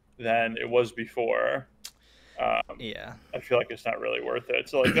than it was before, yeah, I feel like it's not really worth it.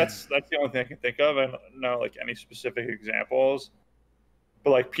 So like that's the only thing I can think of. I don't know like any specific examples, but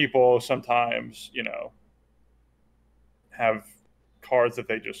like people sometimes have cards that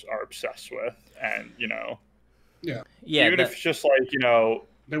they just are obsessed with, and yeah, even if it's just like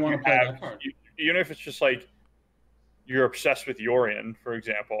they want to play that card. Even if it's just like you're obsessed with Yorion, for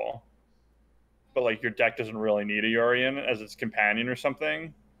example, but like your deck doesn't really need a Yorion as its companion or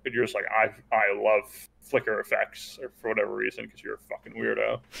something, but you're just like I love flicker effects or for whatever reason because you're a fucking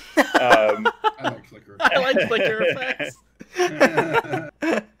weirdo. I like flicker. I like flicker effects.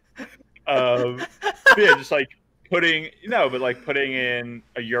 Yeah, just like putting in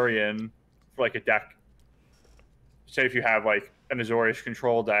a Yorion for like a deck. Say if you have like an Azorius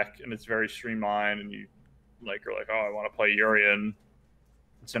control deck and it's very streamlined and you like are like, oh, I want to play Yorion,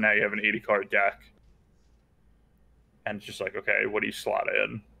 so now you have an 80 card deck, and it's just like, okay, what do you slot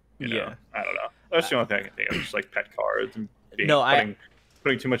in? You know? I don't know. That's the only thing I can think of. Just like pet cards and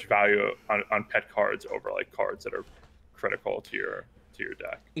putting too much value on pet cards over like cards that are critical to your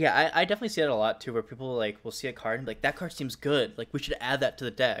deck. Yeah, I definitely see that a lot too, where people like will see a card and be like, that card seems good, like we should add that to the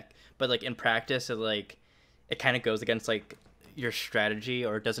deck. But like in practice, it kind of goes against like your strategy,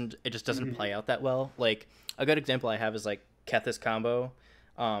 or it just doesn't play out that well. Like a good example I have is like Kethis combo.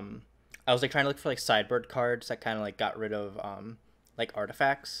 I was like trying to look for like sideboard cards that kind of like got rid of like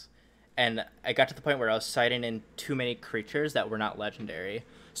artifacts, and I got to the point where I was siding in too many creatures that were not legendary.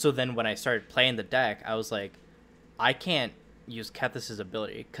 So then when I started playing the deck, I was like, I can't use Kethis'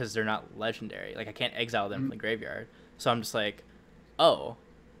 ability because they're not legendary. Like I can't exile them from the graveyard. So I'm just like, oh,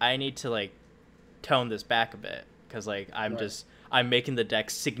 I need to like tone this back a bit because like I'm making the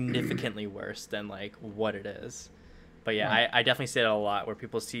deck significantly worse than like what it is. But yeah, I definitely see it a lot where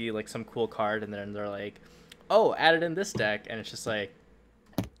people see like some cool card and then they're like, oh, add it in this deck, and it's just like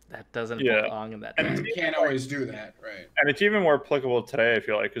that doesn't belong in that deck. You can't always do that, right? And it's even more applicable today, I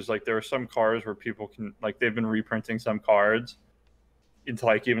feel like, because like there are some cards where people can like they've been reprinting some cards into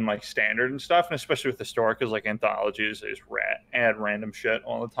like even like standard and stuff, and especially with historic, because like anthologies, they just add random shit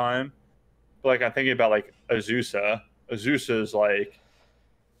all the time. But like I'm thinking about like Azusa. Azusa is like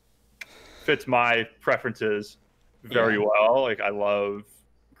fits my preferences very well. Like I love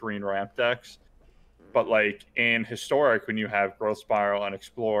green ramp decks. But like in historic, when you have Growth Spiral and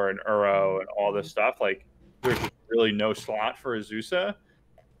Explore and Uro and all this stuff, like there's really no slot for Azusa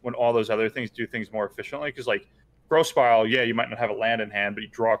when all those other things do things more efficiently. Because like Growth Spiral, yeah, you might not have a land in hand, but you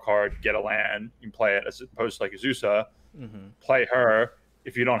draw a card, get a land, you can play it, as opposed to like Azusa, play her.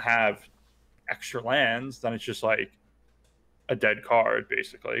 If you don't have extra lands, then it's just like a dead card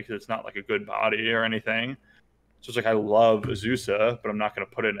basically, because it's not like a good body or anything. So it's like I love Azusa, but I'm not going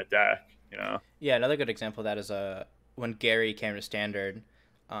to put it in a deck. You know? Yeah, another good example of that is when Gary came to Standard,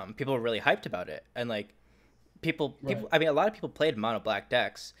 people were really hyped about it, and like people. I mean, a lot of people played mono black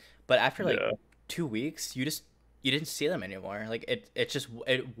decks, but after like 2 weeks, you didn't see them anymore. Like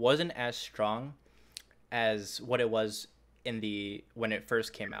it wasn't as strong as what it was when it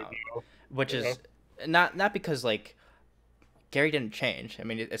first came out, which is not because like Gary didn't change. I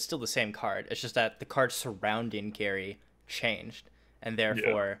mean, it's still the same card. It's just that the cards surrounding Gary changed, and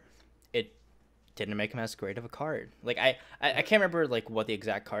therefore. It didn't make him as great of a card. Like I can't remember like what the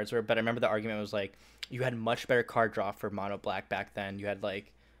exact cards were, but I remember the argument was like you had much better card draw for mono black back then. You had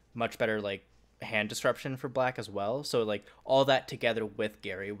like much better like hand disruption for black as well. So like all that together with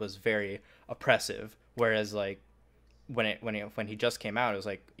Gary was very oppressive. Whereas like when he just came out, it was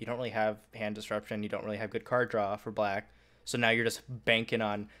like you don't really have hand disruption, you don't really have good card draw for black. So now you're just banking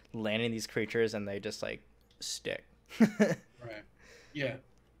on landing these creatures and they just like stick. Right. Yeah.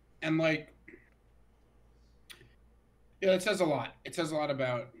 And like, yeah, it says a lot. It says a lot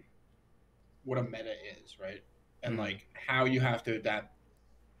about what a meta is, right? And like how you have to adapt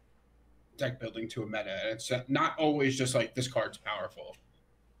deck building to a meta. And it's not always just like this card's powerful,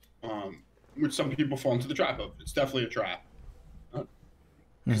 which some people fall into the trap of. It's definitely a trap.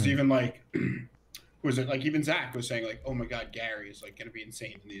 Because even like, was it like even Zach was saying like, oh my God, Gary is like going to be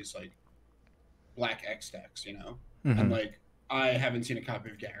insane in these like black X decks, you know? And like, I haven't seen a copy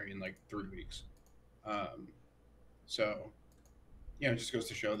of Gary in like 3 weeks. So, you know, it just goes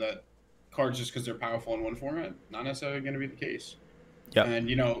to show that cards, just because they're powerful in one format, not necessarily going to be the case. Yeah. And,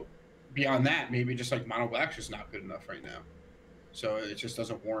 you know, beyond that, maybe just like mono black's just not good enough right now. So it just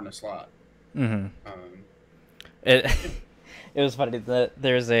doesn't warrant a slot. It was funny that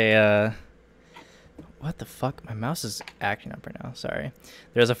there's a what the fuck? My mouse is acting up right now. Sorry.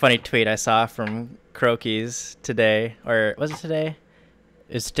 There's a funny tweet I saw from Crokies today, or was it today?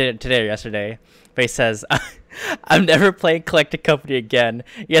 It was today or yesterday. But he says, I'm never playing Collected Company again.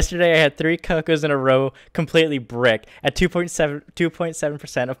 Yesterday I had 3 Cocos in a row, completely brick, at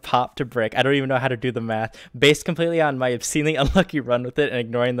 2.7% of pop to brick. I don't even know how to do the math. Based completely on my obscenely unlucky run with it and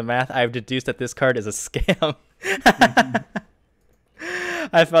ignoring the math, I've deduced that this card is a scam.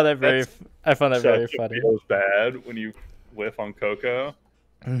 I found that very funny. It feels bad when you whiff on Coco.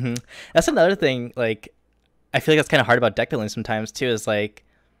 That's another thing. Like, I feel like that's kind of hard about deck building sometimes too. Is like,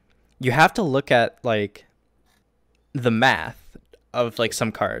 you have to look at like the math of like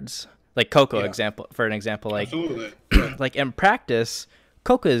some cards, like Coco example. For an example, like like in practice,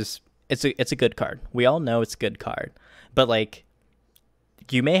 Coco it's a good card. We all know it's a good card, but like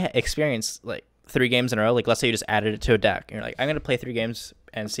you may experience like 3 games in a row. Like let's say you just added it to a deck, and you're like, I'm gonna play 3 games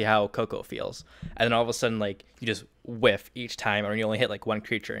and see how Coco feels, and then all of a sudden like you just whiff each time, or you only hit like 1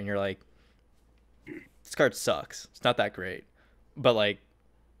 creature, and you're like, this card sucks. It's not that great. But like,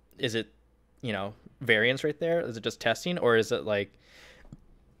 is it, you know, variance right there? Is it just testing, or is it like,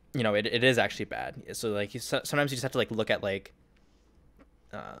 you know, it is actually bad? So like sometimes you just have to like look at like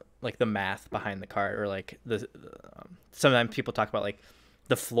the math behind the card, or like sometimes people talk about like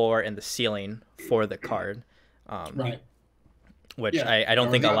the floor and the ceiling for the card, right? Which I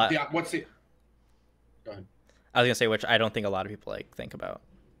don't think a lot. Yeah, what's the? Go ahead. I was gonna say, which I don't think a lot of people like think about.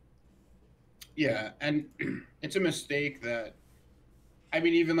 Yeah, and it's a mistake that, I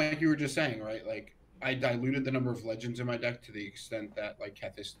mean, even like you were just saying, right? Like I diluted the number of legends in my deck to the extent that like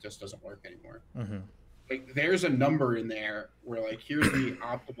Kethis just doesn't work anymore. Like there's a number in there where like here's the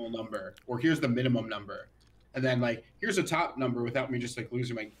optimal number, or here's the minimum number, and then like here's a top number without me just like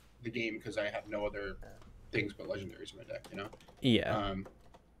losing the game because I have no other things but legendaries in my deck, you know. Yeah.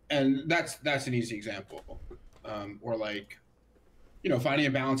 And that's an easy example. Or like, you know, finding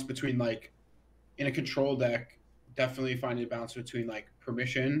a balance between like in a control deck, definitely finding a balance between like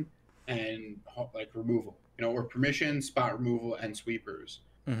permission and like removal, you know, or permission, spot removal, and sweepers.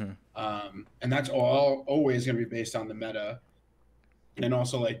 Mm-hmm. And that's all always going to be based on the meta. And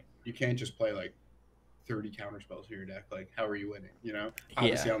also, like, you can't just play like 30 counter spells in your deck. Like, how are you winning? You know,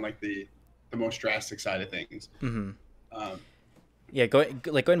 obviously on like the most drastic side of things. Mm-hmm. Yeah,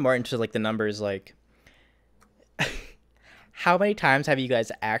 going more into like the numbers, like how many times have you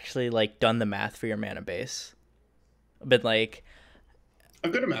guys actually like done the math for your mana base? Been like a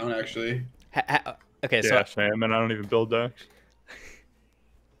good amount, actually. Okay, yeah, Sam, and I don't even build decks.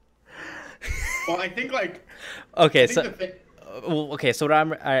 Well, I think like okay, so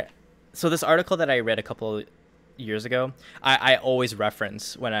so this article that I read a couple years ago, I always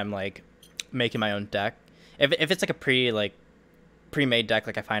reference when I'm like making my own deck. If it's like a pre-made deck,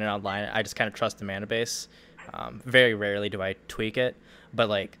 like I find it online, I just kind of trust the mana base. Very rarely do I tweak it, but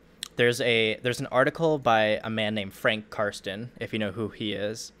like there's an article by a man named Frank Karsten, if you know who he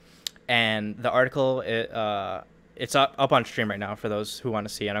is, and the article it's up on stream right now for those who want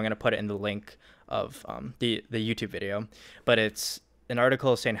to see, and I'm gonna put it in the link of the YouTube video, but it's an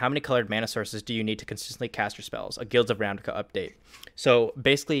article saying how many colored mana sources do you need to consistently cast your spells, a Guilds of Ravnica update. So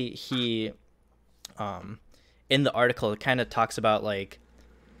basically he in the article it kind of talks about like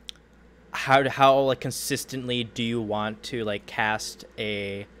how like consistently do you want to like cast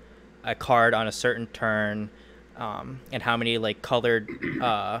a card on a certain turn, and how many like colored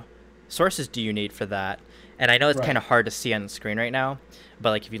sources do you need for that. And I know it's kind of hard to see on the screen right now, but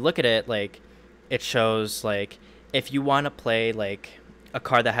like if you look at it, like it shows like if you want to play like a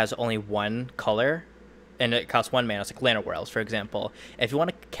card that has only one color and it costs 1 mana, it's like Land of Worlds, for example. If you want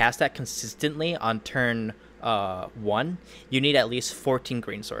to cast that consistently on turn 1, you need at least 14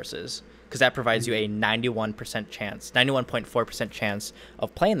 green sources, because that provides you a 91.4% chance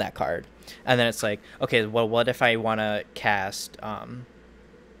of playing that card. And then it's like, okay, well, what if I want to cast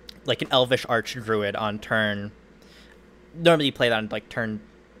like an Elvish Archdruid on turn? Normally you play that on like turn,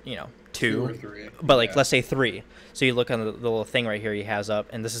 2 or 3, but like let's say 3. So you look on the little thing right here he has up,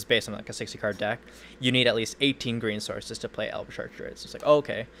 and this is based on like a 60 card deck. You need at least 18 green sources to play Elvish Archdruids. So it's like, oh,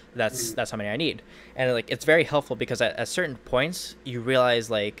 okay, that's how many I need. And like it's very helpful because at certain points you realize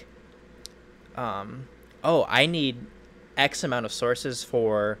like, oh, I need X amount of sources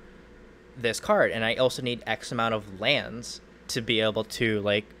for this card, and I also need X amount of lands to be able to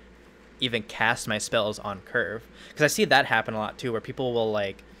like even cast my spells on curve. Because I see that happen a lot too, where people will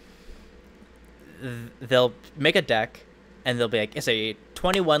like they'll make a deck and they'll be like, it's a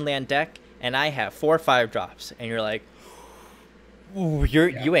 21 land deck and I have 4 or 5 drops, and you're like, ooh,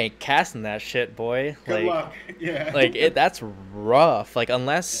 you ain't casting that shit, boy. Good luck. Yeah. Like that's rough. Like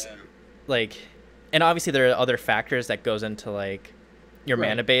unless like, and obviously there are other factors that goes into like your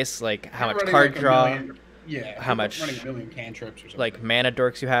mana base, like how much card draw, how much running a million cantrips or something, like mana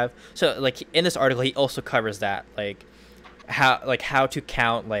dorks you have. So like in this article he also covers that, like how to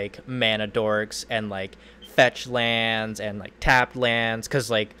count like mana dorks and like fetch lands and like tapped lands, because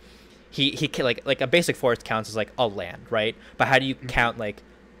like he like a basic forest counts as like a land, right? But how do you count like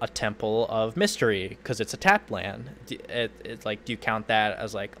a Temple of Mystery, because it's a tapped land? It's like, do you count that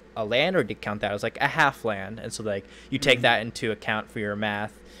as like a land, or do you count that as like a half land? And so like you take that into account for your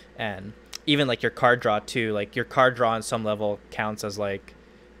math. And even like your card draw too, like your card draw on some level counts as like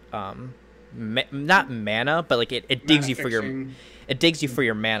not mana, but like it digs you for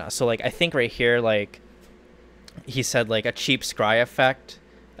your mana. So like I think right here, like he said like a cheap scry effect,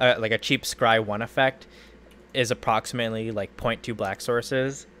 like a cheap scry 1 effect is approximately like 0.2 black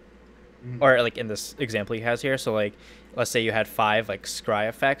sources, or like in this example he has here. So like let's say you had 5 like scry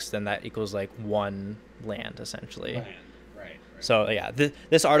effects, then that equals like 1 land essentially. Right. So yeah,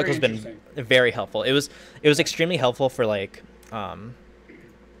 this article's been very helpful. It was extremely helpful for like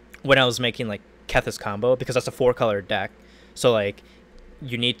when I was making like Kethis combo, because that's a 4-color deck. So like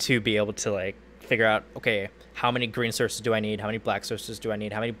you need to be able to like figure out, okay, how many green sources do I need? How many black sources do I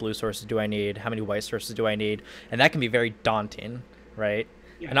need? How many blue sources do I need? How many white sources do I need? And that can be very daunting, right?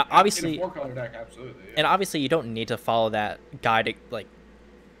 Yeah, and obviously, in a 4-color deck, absolutely. Yeah. And obviously, you don't need to follow that guide like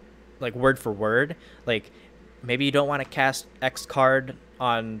word for word. Like maybe you don't want to cast X card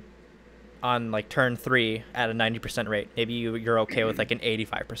on like turn 3 at a 90% rate. Maybe you're okay with like an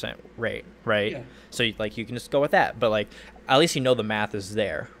 85% rate, right? Yeah. So you can just go with that. But like at least you know the math is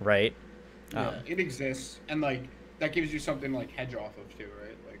there, right? Yeah, it exists, and like that gives you something like hedge off of too,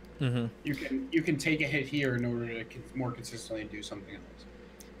 right? Like Mm-hmm. You can take a hit here in order to more consistently do something else.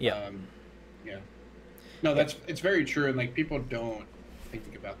 Yeah. Yeah. No, it's very true, and like people don't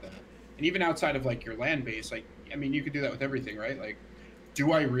think about that. And even outside of like your land base, like I mean, you could do that with everything, right? Like,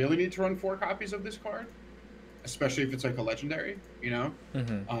 do I really need to run 4 copies of this card? Especially if it's like a legendary, you know?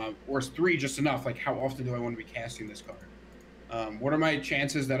 Mm-hmm. Or is 3 just enough? Like, how often do I want to be casting this card? What are my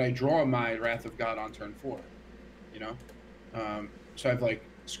chances that I draw my Wrath of God on turn 4? You know? So I have like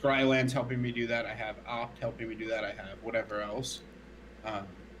Scrylands helping me do that. I have Opt helping me do that. I have whatever else.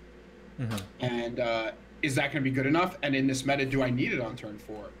 Mm-hmm. And is that going to be good enough? And in this meta, do I need it on turn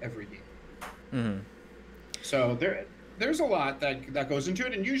 4 every game? Mm-hmm. So there's a lot that goes into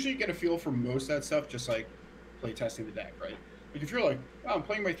it, and usually you get a feel for most of that stuff just like play testing the deck, right? Like if you're like, oh, I'm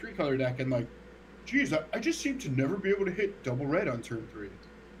playing my 3-color deck, and like, geez, I just seem to never be able to hit double red on turn 3.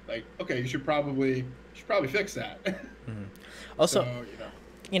 Like, okay, you should probably fix that. Mm-hmm. Also, so,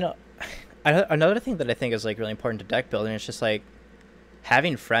 you know, another thing that I think is like really important to deck building is just like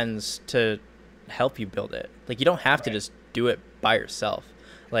having friends to help you build it. Like you don't have to just do it by yourself.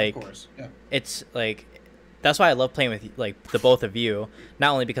 Like, of course, yeah. It's like that's why I love playing with like the both of you.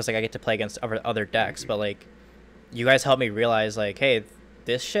 Not only because like I get to play against other decks, but like you guys help me realize like, hey,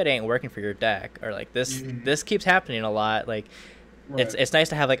 this shit ain't working for your deck, or like this keeps happening a lot. Like it's nice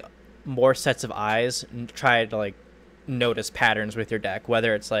to have like more sets of eyes and try to like notice patterns with your deck,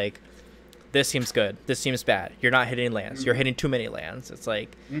 whether it's like this seems good, this seems bad, you're not hitting lands, you're hitting too many lands. It's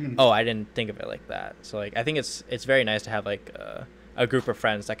like oh, I didn't think of it like that. So like I think it's very nice to have like a group of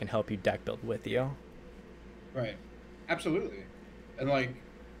friends that can help you deck build with you. Right, absolutely. And like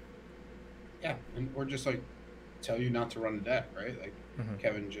yeah, or just like tell you not to run a deck, right? Like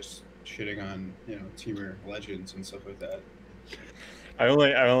Kevin just shitting on Teamer Legends and stuff like that. I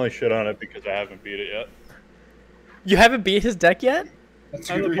only shit on it because I haven't beat it yet. You haven't beat his deck yet? That's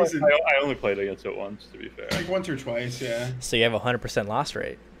a good reason. I only played against it once, to be fair. Like once or twice, yeah. So you have 100% loss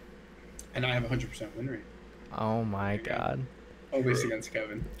rate. And I have 100% win rate. Oh my god. Always against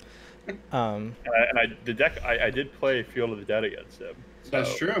Kevin. And the deck I did play Field of the Dead against him. So.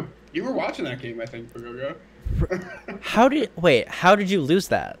 That's true. You were watching that game, I think, Pagogo. How did you lose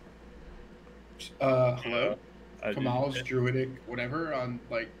that? Hello? Kamal's Druidic, whatever, on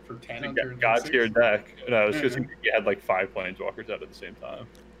like for 10 on turn God tier deck. No, it's just you had like 5 planeswalkers out at the same time.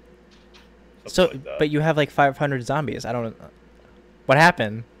 Something so, but you have like 500 zombies. I don't. What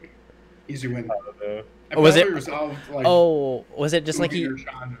happened? Easy win. Was it? Resolved, like, was it just like you?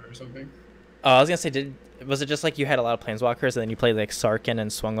 Or something? Oh, I was gonna say, was it just like you had a lot of planeswalkers and then you played like Sarkin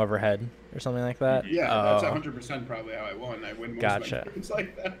and swung overhead or something like that? Yeah, that's 100% probably how I won. I win most of my games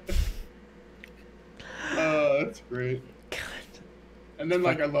like that. That's great. God. And then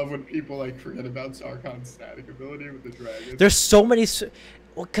like I love when people like forget about Sarkon's static ability with the dragon. There's so many,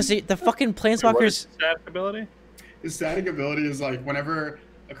 because the fucking planeswalkers. What is static ability? His static ability is like whenever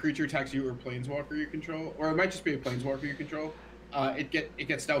a creature attacks you or planeswalker you control, or it might just be a planeswalker you control, it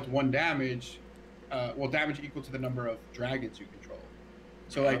gets dealt 1 damage, damage equal to the number of dragons you control.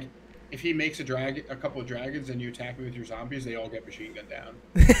 So like if he makes a couple of dragons and you attack me with your zombies, they all get machine gunned down.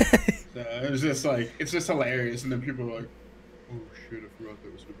 So it was just like it's just hilarious, and then people are like, "Oh shit, I forgot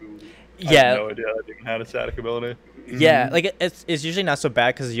that was an ability." Yeah, I had no idea I didn't have a static ability. Yeah, like it's usually not so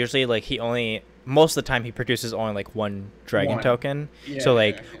bad because usually like most of the time he produces only like 1 dragon token. Yeah, so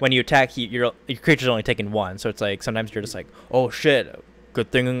like when you attack, your creature's only taking 1. So it's like sometimes you're just like, "Oh shit."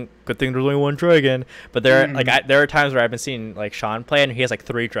 Good thing there's only 1 dragon. But there are times where I've been seeing like Sean play and he has like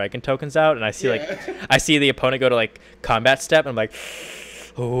 3 dragon tokens out, and I see I see the opponent go to like combat step, and I'm like,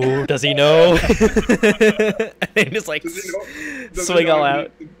 oh, does he know? And just like swing all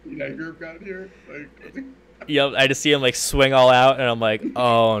out. Yep, I just see him like swing all out, and I'm like,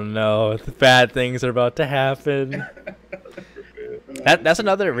 oh no, bad things are about to happen. That's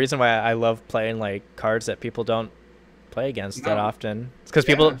another reason why I love playing like cards that people don't play against that often. It's because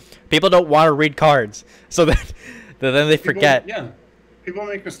people don't want to read cards, so then they forget. People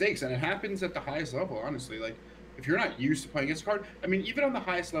make mistakes, and it happens at the highest level. Honestly, like if you're not used to playing against a card, I mean, even on the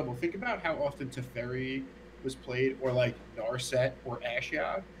highest level, think about how often Teferi was played, or like Narset or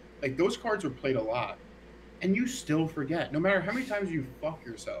Ashiok. Like those cards were played a lot, and you still forget. No matter how many times you fuck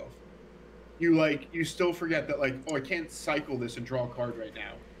yourself, you still forget that like, oh, I can't cycle this and draw a card right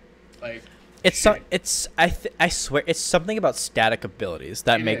now. Like I swear it's something about static abilities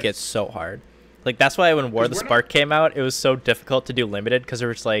that make it so hard. Like that's why when War of the Spark came out, it was so difficult to do limited, because there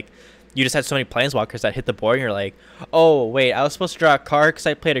was like you just had so many planeswalkers that hit the board, and you're like, oh wait, I was supposed to draw a card because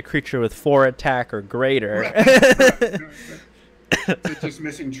I played a creature with 4 attack or greater. It's just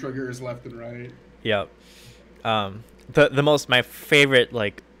missing triggers left and right. Yep. My favorite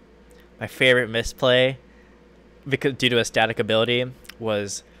like my favorite misplay, because due to a static ability,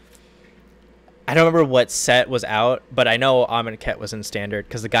 was I don't remember what set was out, but I know Amonkhet was in standard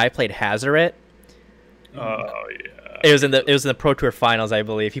because the guy played Hazoret. Oh yeah. It was in the Pro Tour finals, I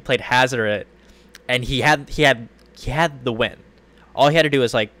believe. He played Hazoret, and he had the win. All he had to do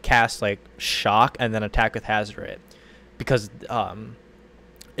was like cast like Shock and then attack with Hazoret, because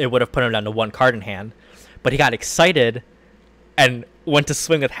it would have put him down to 1 card in hand. But he got excited and went to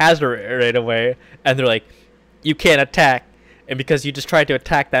swing with Hazoret right away, and they're like, "You can't attack." And because you just tried to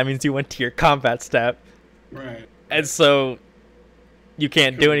attack, that means you went to your combat step. Right. And so you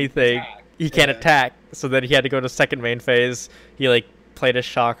can't do anything. Attack. He can't attack. So then he had to go to second main phase. He like played a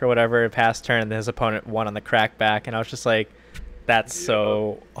Shock or whatever, passed turn, and his opponent won on the crackback. And I was just like, that's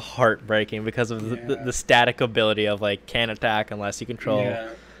so heartbreaking because of the static ability of like can't attack unless you control. Yeah.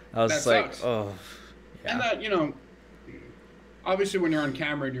 I was That just like, sucks. oh. Yeah. And that, you know, obviously when you're on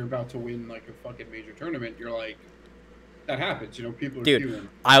camera and you're about to win like a fucking major tournament, you're like, that happens, you know, people are Dude, queuing.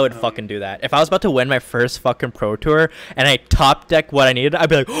 I would fucking do that. If I was about to win my first fucking Pro Tour and I top deck what I needed, I'd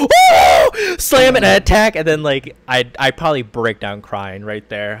be like, oh! Slam and attack, and then like I'd probably break down crying right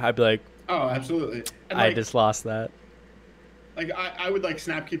there. I'd be like, Oh, absolutely. And, I like, just lost that. Like I would like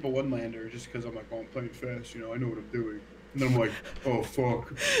snap keep a 1-lander just because I'm like, oh, I'm playing fast, you know, I know what I'm doing. And then I'm like, oh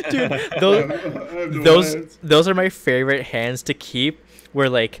fuck. Dude, I have no those lands. those are my favorite hands to keep, where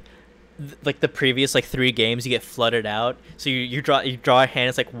like the previous like 3 games you get flooded out, so you draw a hand,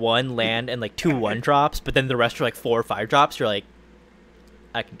 it's like 1 land and like 2 1-drops, but then the rest are like 4 or 5 drops. You're like,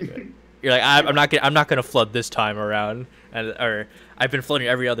 I can do it. You're like, I'm not gonna flood this time around, or I've been flooding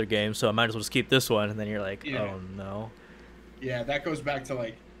every other game, so I might as well just keep this one. And then you're like, Yeah. oh no. Yeah, that goes back to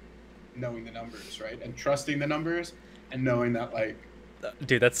like knowing the numbers, right? And trusting the numbers and knowing that like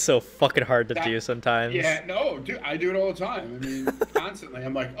Dude, that's so fucking hard to That- do sometimes. yeah, no, dude, I do it all the time. I mean, constantly.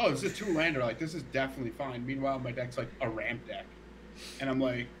 I'm like, oh, this is a 2-lander. Like, this is definitely fine. Meanwhile, my deck's like a ramp deck, and I'm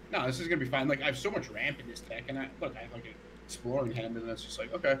like, no, this is gonna be fine. Like, I have so much ramp in this deck, and I have like an exploring hand, and that's just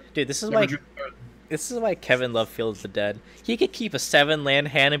like, okay. Dude, this is Never why drew- Kevin Love Fields the Dead. He could keep a 7-land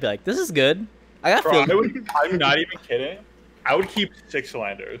hand and be like, this is good. I got Bro, Field. I'm not even kidding. I would keep 6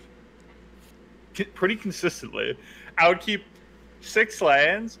 landers pretty consistently. I would keep 6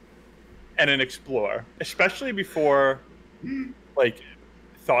 lands and an explore, especially before like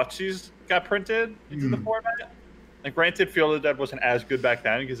Thoughtseize got printed into the format. Like, granted, Field of the Dead wasn't as good back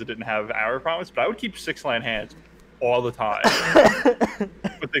then because it didn't have Hour Promise, but I would keep 6-land hands all the time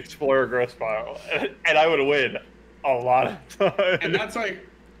with the Explorer Growth Spiral, and I would win a lot of times. And that's like,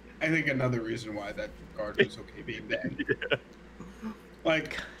 I think another reason why that card was okay being banned. Yeah.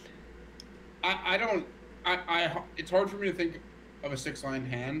 Like, I don't, it's hard for me to think of a 6-line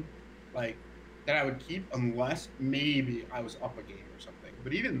hand, like, that I would keep unless maybe I was up a game or something.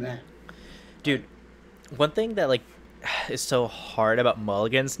 But even then, Dude, one thing that like is so hard about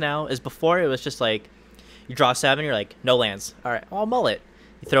mulligans now is before it was just like you draw 7, you're like, no lands. All right, I'll mull it.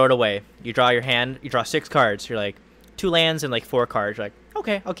 You throw it away. You draw your hand. You draw 6 cards. You're like, 2 lands and like 4 cards. You're like,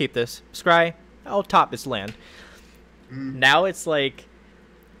 okay, I'll keep this. Scry, I'll top this land. Now it's like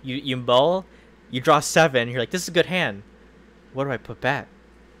you mull, you draw 7. You're like, this is a good hand. What do I put back?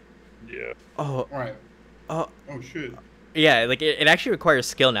 Yeah. all right. Oh, Oh shit. yeah. Like it actually requires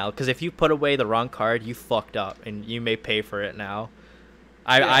skill now, because if you put away the wrong card, you fucked up and you may pay for it now.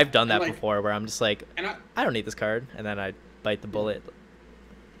 Yeah, I've done that and, like- before, where I'm just like, And I don't need this card, and then I bite the bullet.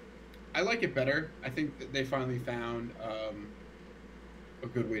 I like it better. I think that they finally found a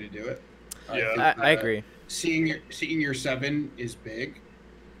good way to do it. Yeah. think I that agree. Seeing your 7 is big,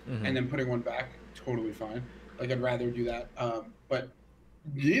 Mhm. and then putting 1 back, totally fine. Like, I'd rather do that. But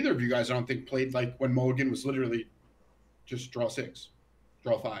neither of you guys, I don't think, played like when Mulligan was literally just draw 6,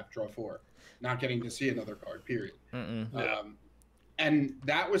 draw 5, draw 4, not getting to see another card. Period. Mm-mm. Yeah. And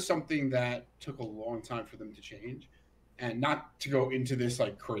that was something that took a long time for them to change. And not to go into this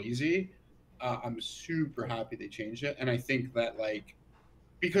like crazy, I'm super happy they changed it. And I think that like,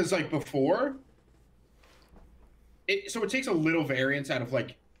 because like before, so it takes a little variance out of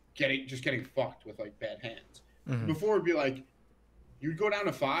like getting fucked with like bad hands. Mhm. Before it'd be like, you'd go down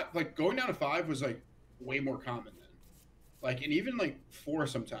to 5, like going down to 5 was like way more common then. Like, and even like 4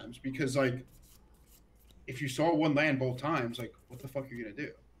 sometimes, because like, if you saw 1 land both times, like, what the fuck are you gonna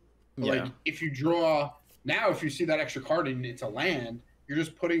do? But, Yeah. like, if you draw now, if you see that extra card and it's a land, you're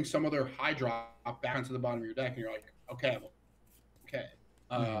just putting some other high drop back onto the bottom of your deck, and you're like, okay, well, okay.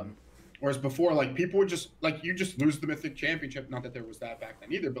 Whereas before, like, people would just like, you just lose the Mythic Championship. Not that there was that back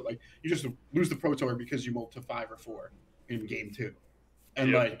then either, but like, you just lose the Pro Tour because you mulled to 5 or 4 in game 2,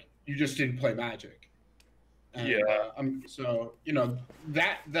 and Yep. like, you just didn't play Magic. And, Yeah. so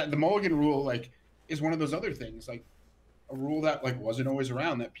that the mulligan rule like is one of those other things, like a rule that like wasn't always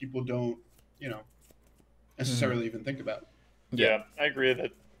around that people don't necessarily even think about. Yeah, I agree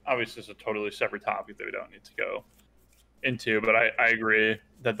that obviously it's a totally separate topic that we don't need to go into, but I agree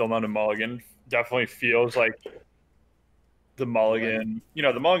that the London Mulligan definitely feels like the Mulligan.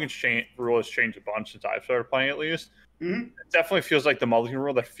 The Mulligan rule has changed a bunch since I've started playing, at least. Mm-hmm. It definitely feels like the Mulligan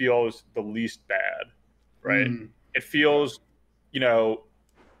rule that feels the least bad, right? Mm-hmm. It feels,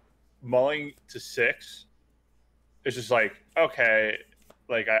 mulling to 6 is just like, okay,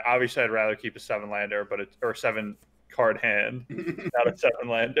 like obviously I'd rather keep a 7-lander, or 7-card hand, not a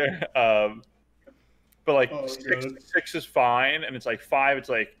 7-lander. But like six is fine, and it's like 5. It's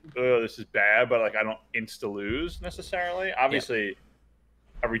like, oh, this is bad, but like I don't insta lose necessarily. Obviously,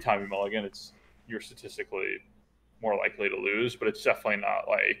 every time you mulligan, you're statistically more likely to lose, but it's definitely not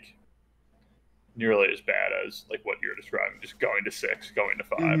like nearly as bad as like what you're describing, just going to 6, going to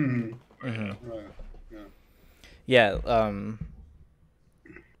 5. Mm-hmm. Mm-hmm. Right. Yeah.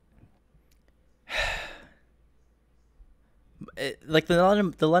 Like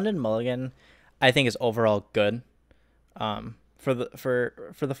the London Mulligan, I think is overall good. For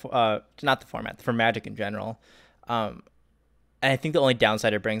the not the format, for Magic in general. And I think the only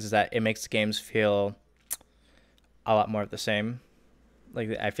downside it brings is that it makes the games feel a lot more of the same.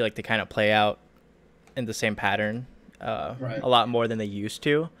 Like I feel like they kind of play out in the same pattern a lot more than they used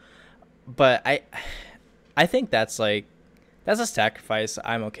to. But I think that's a sacrifice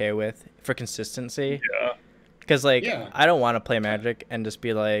I'm okay with for consistency. Yeah. Because I don't want to play Magic and just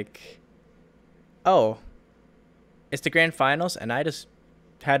be like, oh, it's the grand finals and I just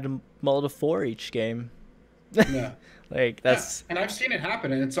had to mull to 4 each game. Yeah. Like that's and I've seen it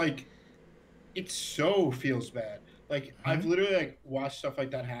happen, and it's like it so feels bad. Like I've literally like watched stuff like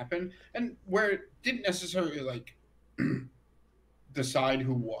that happen, and where it didn't necessarily like decide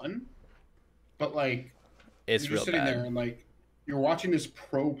who won, but like it's you're real just sitting bad. there and like you're watching this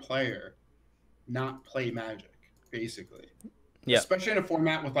pro player not play Magic, basically. Yeah. Especially in a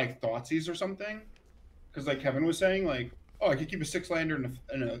format with like Thoughtseize or something, because like Kevin was saying, like, oh, I could keep a 6-lander and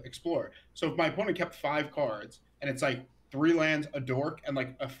an Explorer. So if my opponent kept 5 cards and it's like 3 lands, a Dork, and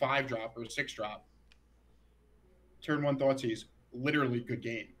like a 5-drop or a 6-drop, turn 1 Thoughtseize, literally good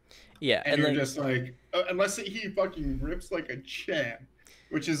game. Yeah, and you're just like, unless he fucking rips like a champ,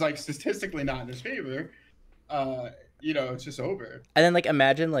 which is like statistically not in his favor, it's just over. And then like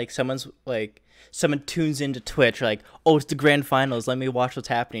imagine like someone tunes into Twitch, like, oh, it's the grand finals, let me watch what's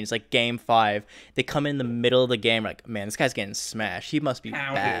happening. It's like game 5. They come in the middle of the game, like, man, this guy's getting smashed. He must be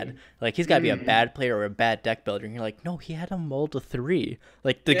bad. Like he's got to be a bad player or a bad deck builder. And you're like, no, he had a mull to 3.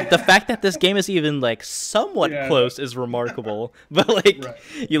 Like the fact that this game is even like somewhat close is remarkable. But like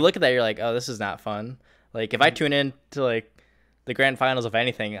you look at that, you're like, oh, this is not fun. Like if I tune in to like the grand finals of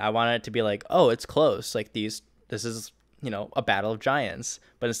anything, I want it to be like, oh, it's close. Like this is a battle of giants.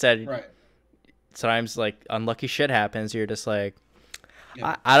 But instead, sometimes like unlucky shit happens. You're just like,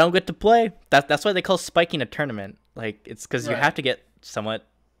 I don't get to play. That's why they call spiking a tournament. Like it's because you have to get somewhat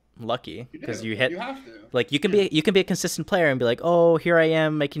lucky because you have to. Like you can be a consistent player and be like, oh, here I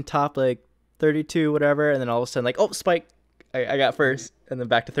am making top like 32 whatever, and then all of a sudden like, oh, spike, I got first, and then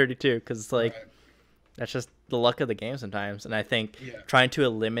back to 32 because it's like that's just the luck of the game sometimes. And I think trying to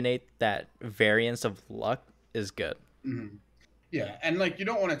eliminate that variance of luck is good. Mm-hmm. Yeah, and like you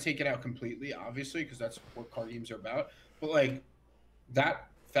don't want to take it out completely, obviously, because that's what card games are about. But like that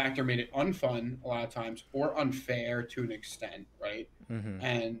factor made it unfun a lot of times, or unfair to an extent, right? Mm-hmm.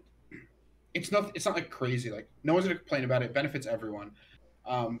 And it's not like crazy. Like no one's gonna complain about it. It benefits everyone,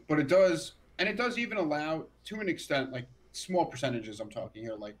 but it does even allow to an extent, like small percentages. I'm talking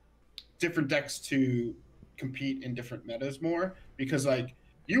here, like different decks to compete in different metas more, because like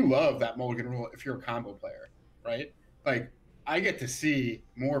you love that mulligan rule if you're a combo player, right? Like I get to see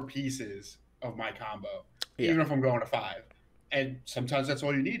more pieces of my combo, even if I'm going to 5. And sometimes that's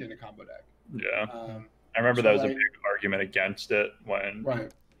all you need in a combo deck. Yeah. I remember that was a big argument against it when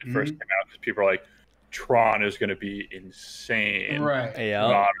it first came out, because people are like, Tron is going to be insane. Right.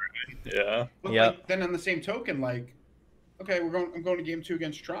 Yeah. But like, then on the same token, like, okay, I'm going to game 2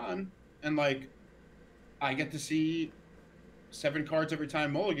 against Tron, and like, I get to see 7 cards every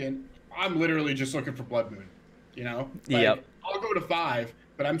time mulligan. I'm literally just looking for Blood Moon. Like, I'll go to 5,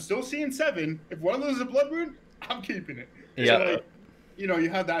 but I'm still seeing 7. If one of those is a Blood Moon, I'm keeping it. Yeah. So, like, you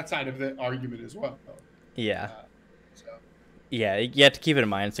have that side of the argument as well. Yeah. Yeah, you have to keep it in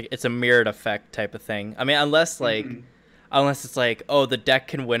mind. It's a mirrored effect type of thing. I mean, unless like, unless it's like, oh, the deck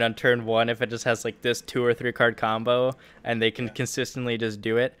can win on turn 1 if it just has like this 2 or 3 card combo and they can consistently just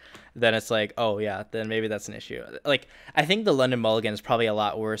do it, then it's like, oh yeah, then maybe that's an issue. Like, I think the London Mulligan is probably a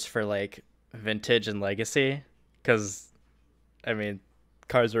lot worse for like Vintage and Legacy, because I mean,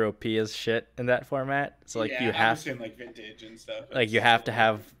 cards are OP as shit in that format. So like you have saying like Vintage and stuff. Like you have to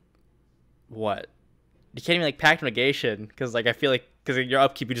have what? You can't even like Pact Negation, because like I feel like because your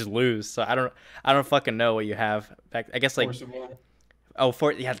upkeep you just lose. So I don't fucking know what you have. I guess like that's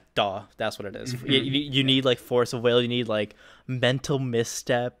what it is. You need like Force of Will. You need like Mental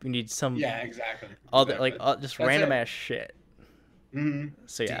Misstep. You need some exactly. All that like just random ass shit. Mm-hmm.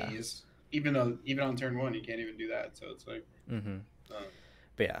 So yeah. Tease. Even on turn 1 you can't even do that. So it's like.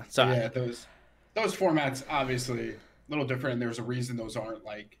 But yeah. So yeah, those formats obviously a little different. And there's a reason those aren't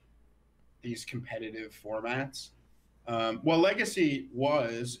like these competitive formats. Well, Legacy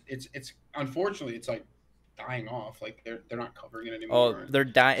it's unfortunately it's like dying off. Like they're not covering it anymore. Oh, they're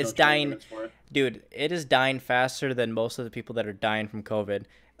dying. It's dying, dude. It is dying faster than most of the people that are dying from COVID.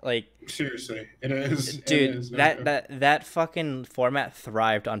 Like seriously, it is, dude. It is. That fucking format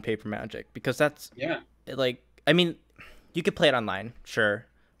thrived on Paper Magic, because that's like, I mean, you could play it online, sure,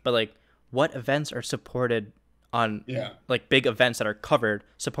 but like, what events are supported on like big events that are covered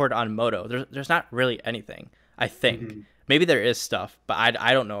supported on Moto? There's not really anything. I think maybe there is stuff, but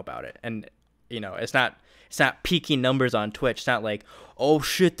I don't know about it. And you know, it's not peaking numbers on Twitch. It's not like, oh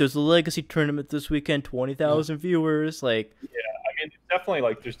shit, there's a Legacy tournament this weekend, 20,000 viewers. Like, yeah, I mean,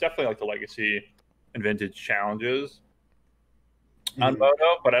 there's definitely like the Legacy and Vintage challenges on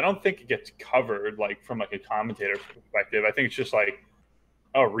Moto, but I don't think it gets covered like from like a commentator's perspective. I think it's just like,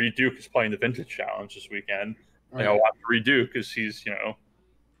 oh, Reed Duke is playing the Vintage challenge this weekend. Right. I'll watch Reed Duke because he's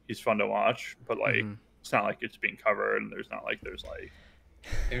fun to watch, but like it's not like it's being covered, and there's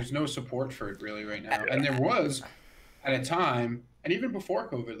no support for it really right now. And there was at a time, and even before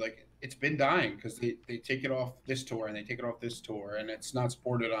COVID, like it's been dying because they take it off this tour and they take it off this tour, and it's not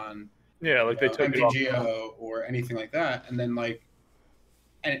supported on like they took MTGO or anything like that. And then like,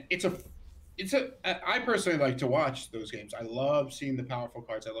 and I personally like to watch those games. I love seeing the powerful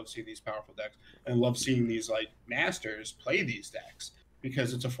cards. I love seeing these powerful decks, and I love seeing these like masters play these decks,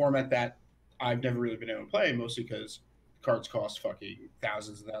 because it's a format that I've never really been able to play, mostly because cards cost fucking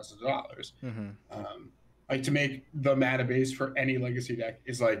thousands and thousands of dollars. Like to make the mana base for any Legacy deck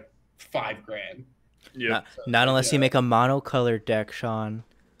is like $5,000. Yeah, not unless you make a monocolored deck, Sean,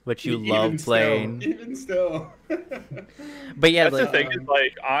 which you love playing. Even still. But yeah, that's the thing is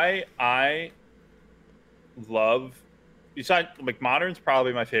like I love, besides like Modern's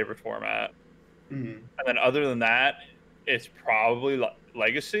probably my favorite format, and then other than that, it's probably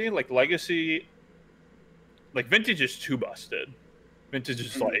Legacy. Like Legacy, like Vintage is too busted. Vintage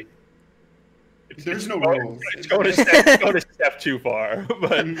is like there's no rules. It's going a step too far,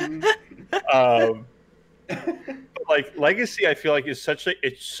 but but like Legacy, I feel like it's such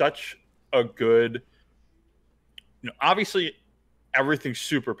a good. Obviously, everything's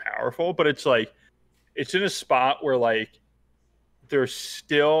super powerful, but it's like it's in a spot where like there's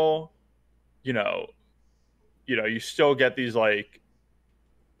still, you still get these like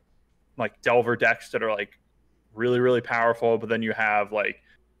Delver decks that are like really, really powerful, but then you have like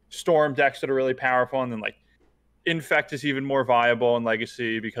Storm decks that are really powerful, and then like Infect is even more viable in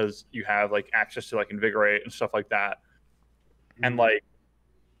Legacy because you have like access to like Invigorate and stuff like that. And like,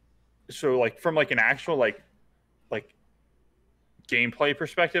 so like from like an actual like gameplay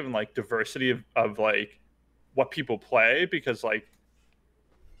perspective and like diversity of like what people play, because like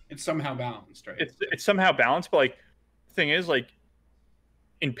it's somehow balanced, right? It's somehow balanced, but like the thing is like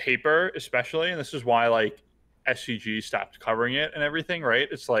in paper especially, and this is why like SCG stopped covering it and everything, right?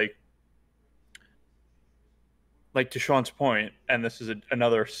 It's like to Sean's point, and this is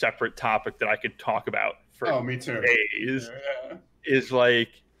another separate topic that I could talk about for me too. days, is like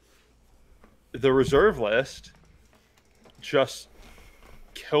the reserve list just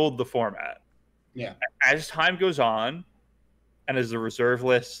killed the format. Yeah. As time goes on, and as the reserve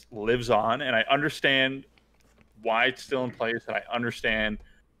list lives on, and I understand why it's still in place, and I understand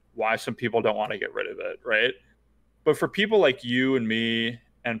why some people don't want to get rid of it, right? But for people like you and me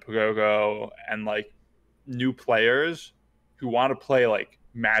and Pagogo and like new players who want to play like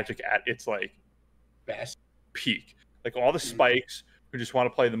Magic at its like best peak, like all the spikes who just want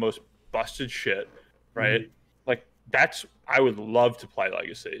to play the most busted shit, right? Like that's, I would love to play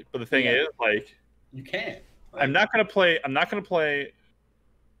Legacy, but the thing is like you can't. Like, I'm not gonna play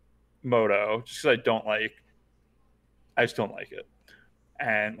Moto just because I just don't like it.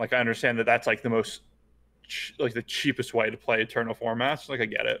 And like I understand that that's like the most like the cheapest way to play Eternal formats. Like I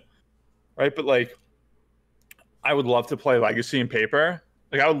get it, right? But like I would love to play Legacy in paper.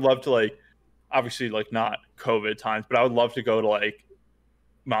 Like I would love to like, obviously like not COVID times, but I would love to go to like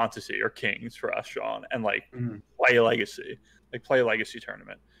Montesey or Kings for us, Sean, and like play Legacy, like play a Legacy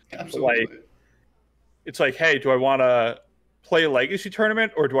tournament. Absolutely. Like, it's like, hey, do I want to play a Legacy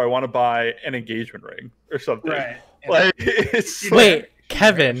tournament or do I want to buy an engagement ring or something? Right. Like, it's Wait, She's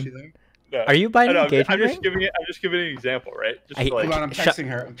Kevin, no. are you buying an engagement I'm just ring? giving it. I'm just giving an example, right? Just I- like, Hold on, I'm texting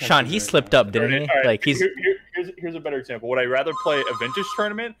her. I'm texting Sean, her he right slipped now. up, didn't he? all right, Like he's here's a better example. Would I rather play a vintage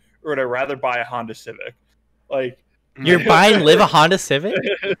tournament or would I rather buy a Honda Civic? Like, you're buying Liv a Honda Civic?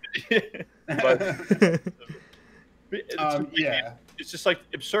 but Yeah. it's just like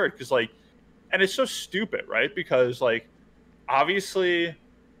absurd because like, and it's so stupid, right? Because like, obviously,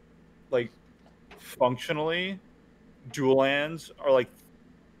 like, functionally, dual lands are like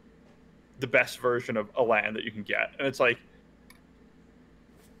the best version of a land that you can get, and it's like,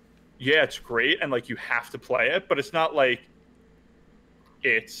 yeah, it's great, and like you have to play it, but it's not like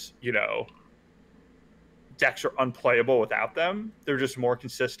it's, you know, decks are unplayable without them. They're just more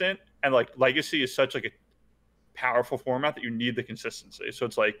consistent, and like Legacy is such like a powerful format that you need the consistency. So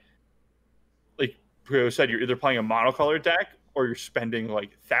it's like Prio said, you're either playing a monocolored deck or you're spending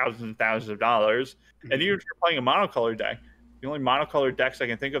like thousands and thousands of dollars. And even if you're playing a monocolored deck, the only monocolored decks I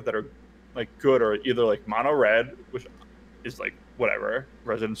can think of that are like good are either like mono red, which is like whatever,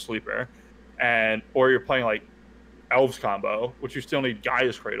 Resident Sleeper, and or you're playing like Elves combo, which you still need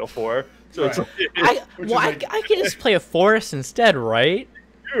Gaia's Cradle for. So Right. I can just play a forest instead, right?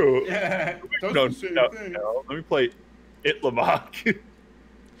 Yeah. No, let me play Itlamok.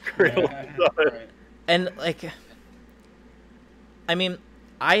 Cradle. Right. And like, I mean,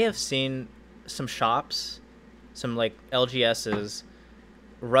 I have seen some shops, some like LGSs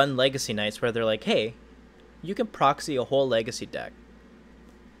run Legacy nights where they're like, hey, you can proxy a whole Legacy deck.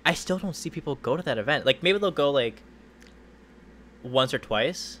 I still don't see people go to that event. Like maybe they'll go like once or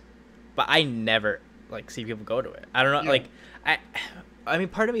twice, but I never like see people go to it. I don't know. Yeah. Like I mean,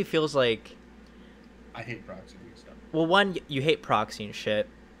 part of me feels like, I hate proxy stuff. well, one, you hate proxying shit,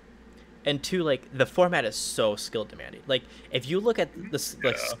 and two, like the format is so skill demanding. Like if you look at the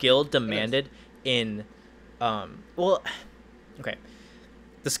like skill demanded in, well, okay,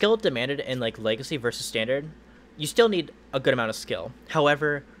 the skill demanded in like Legacy versus Standard, you still need a good amount of skill.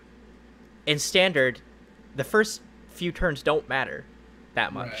 However, in Standard, the first few turns don't matter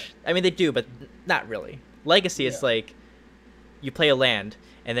that much. Right. I mean, they do, but not really. Legacy, it's like you play a land,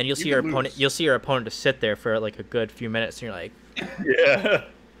 and then you'll see your opponent. You'll see your opponent to sit there for like a good few minutes, and you're like, Yeah.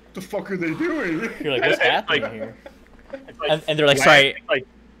 What the fuck are they doing? you're like, what's happening here? Like, And they're like, land- sorry, like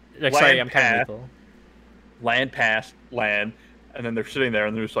like, sorry, land I'm kind path. of lethal. land past land, and then they're sitting there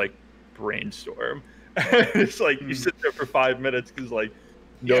and there's like brainstorm. It's like you sit there for 5 minutes because like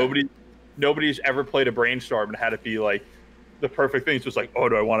nobody's ever played a brainstorm and had it be like the perfect thing. So it's like, oh,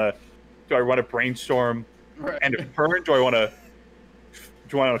 do I want to brainstorm and a turn? Do I want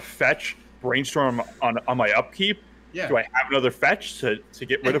to fetch brainstorm on my upkeep? Yeah. Do I have another fetch to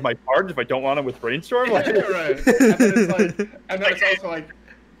get rid of my cards if I don't want them with brainstorm? Like, Right. And then it's like, and then it's also like,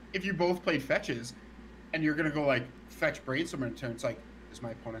 if you both played fetches, and you're gonna go like fetch brainstorm in turn, it's like, does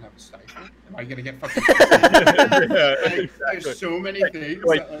my opponent have a stifle? Am I gonna get fucking? exactly. There's so many things.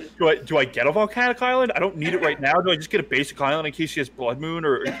 Do I get a volcanic island? I don't need it right now. Do I just get a basic island in case he has Blood Moon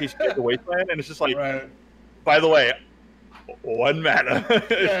or in case he gets the Wasteland? And it's just like, right. by the way, 1 mana.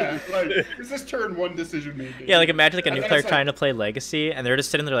 Yeah. Like, is this turn one decision making? Yeah, like imagine like a And new then player it's like- trying to play Legacy, and they're just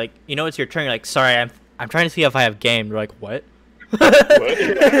sitting there like, you know, it's your turn. You're like, sorry, I'm trying to see if I have game. They're like, what?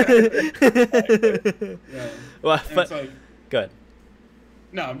 Yeah. Well, And but it's like, good.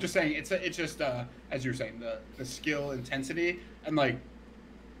 no, I'm just saying it's just as you're saying the skill intensity and like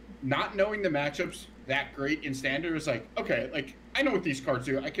not knowing the matchups that great in Standard is like, okay, like I know what these cards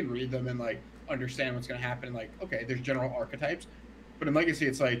do. I can read them and like understand what's gonna happen. And, like, okay, there's general archetypes, but in Legacy,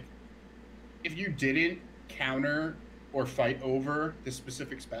 it's like if you didn't counter or fight over this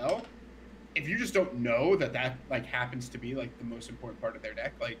specific spell, if you just don't know that like happens to be like the most important part of their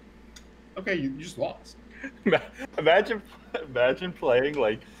deck, like, okay, you just lost. Imagine playing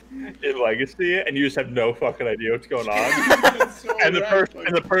like in Legacy and you just have no fucking idea what's going on. It's so and wrecked,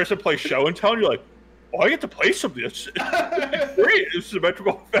 the person plays show and tell, and you're like, oh, I get to play something. It's great. It's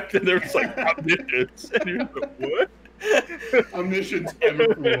symmetrical effect, and there's like omniscience, and you're like, what? Omniscience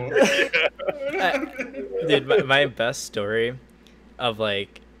ever cool. Dude, my best story of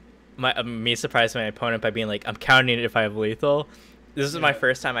like me surprising my opponent by being like, I'm counting it if I have lethal. This is my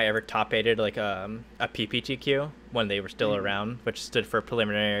first time I ever top aided like a PPTQ when they were still around, which stood for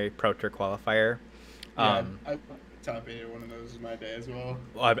preliminary pro tour qualifier. top 8 one of those is my day as well.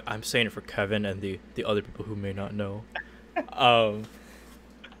 Well, I'm saying it for Kevin and the other people who may not know.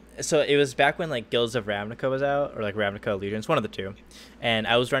 So it was back when like Guilds of Ravnica was out, or like Ravnica Allegiance, one of the two, and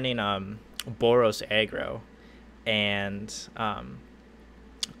I was running Boros aggro, and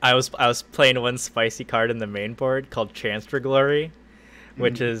I was playing one spicy card in the main board called Chance for Glory,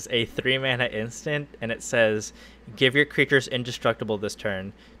 which is a 3-mana instant, and it says, give your creatures indestructible this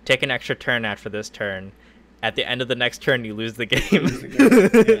turn, take an extra turn after this turn. At the end of the next turn, you lose the game.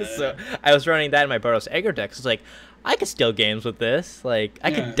 Yeah. So I was running that in my Boros aggro deck. So it's like, I could steal games with this. Like,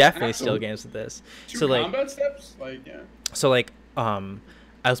 I could definitely steal games with this. Two combat steps? Like, yeah. So, like, I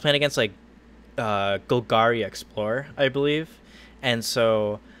was playing against, like, Golgari Explorer, I believe. And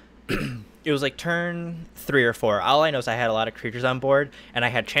so it was, like, turn 3 or 4. All I know is I had a lot of creatures on board, and I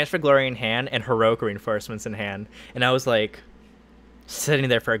had Chance for Glory in hand and Heroic Reinforcements in hand. And I was, like, sitting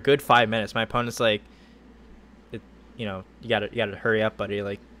there for a good 5 minutes. My opponent's like, you know, you gotta hurry up, buddy.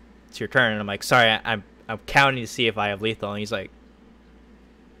 Like, it's your turn. And I'm like, sorry, I'm counting to see if I have lethal. And he's like,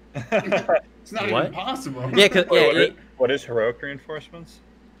 it's not what? even possible. Yeah, what is Heroic Reinforcements?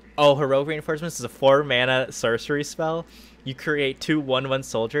 Oh, Heroic Reinforcements is a 4-mana sorcery spell. You create 2 1/1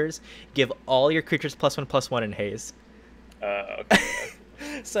 soldiers, give all your creatures +1/+1 in haste. Okay.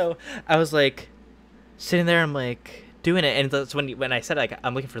 So I was like, sitting there, I'm like, doing it. And that's when I said, like,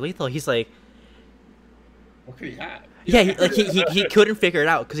 I'm looking for lethal, he's like, what could he have? yeah, he couldn't figure it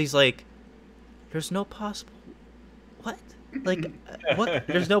out, because he's like, there's no possible, what? Like, what?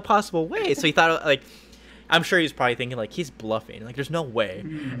 There's no possible way. So he thought, like, I'm sure he's probably thinking, like, he's bluffing. Like, there's no way.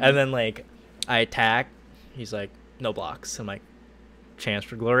 And then, like, I attack. He's like, no blocks. I'm like, Chance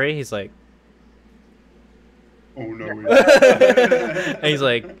for Glory. He's like, oh, no. and he's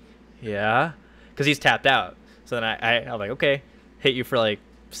like, yeah. Because he's tapped out. So then I'm like, okay. Hit you for, like,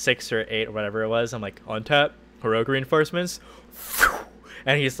 6 or 8 or whatever it was. I'm like, on tap, Heroic Reinforcements.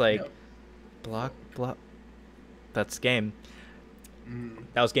 And he's like, block. That's game.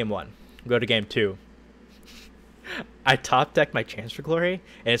 That was game 1. Go to game 2. I top deck my Chance for Glory,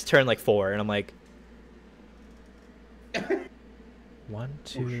 and it's turn like 4, and I'm like, 1,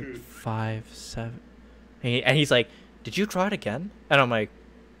 2, 5, 7. And he's like, did you draw it again? And I'm like,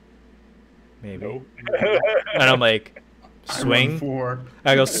 maybe. Nope. And I'm like, swing.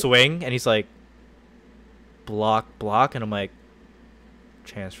 I go swing, and he's like, block, and I'm like,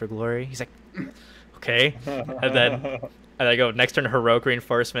 Chance for Glory. He's like, okay. And then I go, next turn, Heroic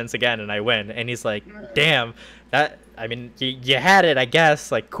Reinforcements again, and I win. And he's like, damn, that, I mean, you had it, I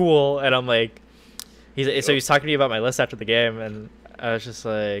guess, like, cool. And I'm like, so he's talking to me about my list after the game, and I was just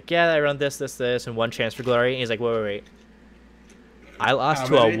like, yeah, I run this, and 1 Chance for Glory. And he's like, wait. I lost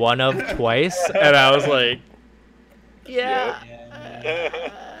to a 1-of twice, and I was like, yeah.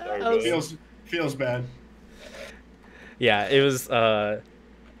 Feels bad. Yeah, it was,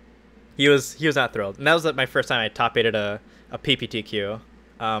 he was not thrilled. And that was my first time I top 8'd a PPTQ,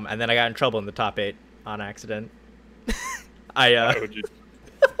 and then I got in trouble in the top 8 on accident.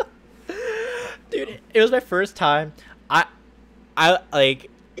 Dude, it was my first time. I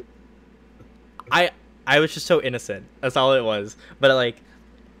was just so innocent. That's all it was. But like,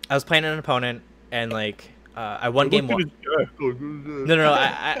 I was playing an opponent, and like, I won game 1. No.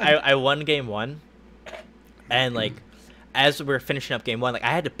 I won game 1, and like, as we were finishing up game 1, like,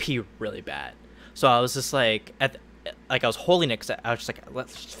 I had to pee really bad. So I was just like, I was holding it, because I was just like,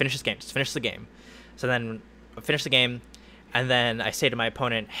 let's just finish this game. Just finish the game. So then I finished the game, and then I say to my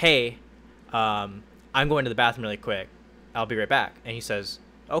opponent, hey, I'm going to the bathroom really quick. I'll be right back. And he says,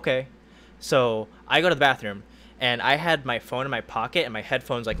 okay. So I go to the bathroom, and I had my phone in my pocket, and my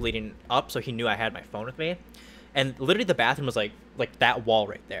headphones like leading up, so he knew I had my phone with me. And literally the bathroom was like that wall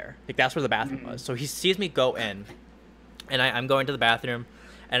right there. Like, that's where the bathroom was. So he sees me go in, and I'm going to the bathroom,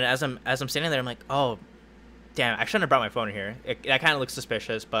 and as I'm standing there, I'm like, oh, damn, I shouldn't have brought my phone here. That kind of looks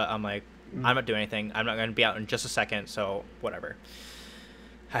suspicious, but I'm like, I'm not doing anything. I'm not going to be out in just a second, so whatever.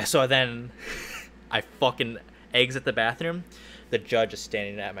 So then I fucking exit the bathroom. The judge is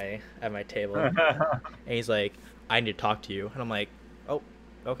standing at my table, and he's like, I need to talk to you. And I'm like, oh,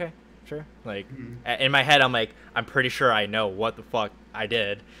 okay, sure. Like, in my head, I'm like, I'm pretty sure I know what the fuck I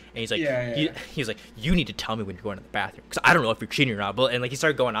did. And he's like, he's like, you need to tell me when you're going to the bathroom, because I don't know if you're cheating or not. But, and like, he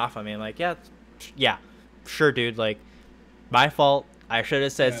started going off on me. I'm like, yeah, sure, dude. Like, my fault. I should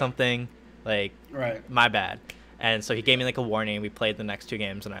have said something. Like, right. My bad. And so he gave me like a warning. We played the next 2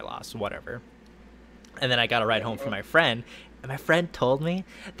 games, and I lost. Whatever. And then I got a ride home from my friend, and my friend told me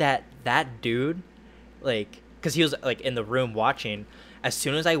that dude, like, because he was like in the room watching, as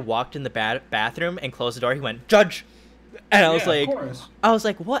soon as I walked in the bathroom and closed the door, he went, "Judge," and I was like,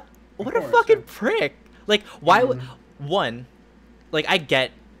 what a fucking prick. Like, why would one? Like, I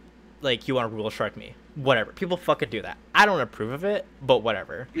get, like, you want to rule shark me, whatever. People fucking do that. I don't approve of it, but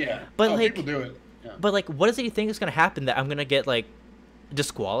whatever. Yeah. But like, people do it. Yeah. But like, what does he think is gonna happen that I'm gonna get like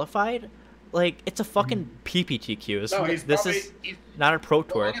disqualified? Like, it's a fucking PPTQ. This is not a pro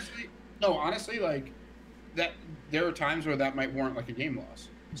tour. Honestly, like that. There are times where that might warrant like a game loss.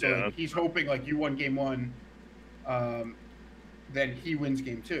 So like, he's hoping like you won game 1, then he wins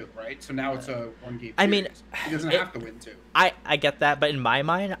game 2, right? So now it's a 1 game. I mean, he doesn't have to win 2. I get that, but in my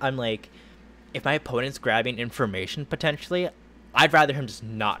mind, I'm like, if my opponent's grabbing information potentially, I'd rather him just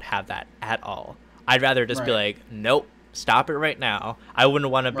not have that at all. I'd rather just be like, nope, stop it right now. I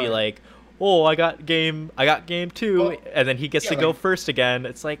wouldn't want to be like, oh, I got game 2, and then he gets to go first again.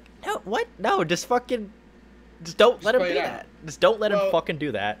 It's like, no, what? No, just don't let him do that. Just don't let him fucking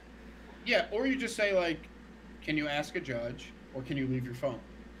do that. Yeah, or you just say like, can you ask a judge, or can you leave your phone?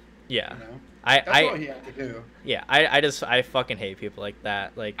 Yeah, you know? that's all he had to do. Yeah, I fucking hate people like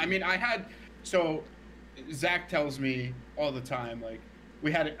that. Like, I mean, so Zach tells me all the time, like,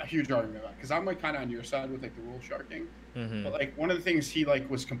 we had a huge argument about, because I'm like kind of on your side with like the rule sharking. But like one of the things he like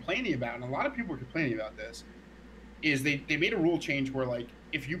was complaining about, and a lot of people were complaining about this, is they made a rule change where like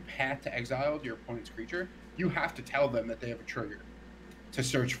if you path to exile your opponent's creature, you have to tell them that they have a trigger to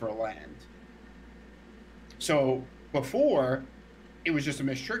search for a land. So before, it was just a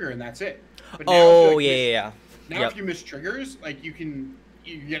missed trigger and that's it. But now yeah. Now if you miss triggers, like you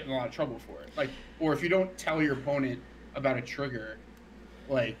get in a lot of trouble for it. Like, or if you don't tell your opponent about a trigger,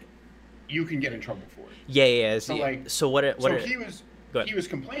 like you can get in trouble for it. Yeah. So like, he was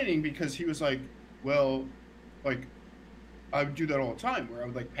complaining because he was like, well, like I would do that all the time where I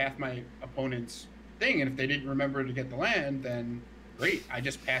would like path my opponent's thing, and if they didn't remember to get the land, then great, I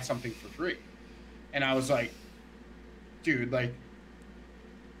just pass something for free. And I was like, dude, like,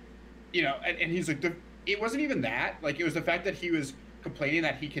 you know, and he's like, it wasn't even that, like it was the fact that he was complaining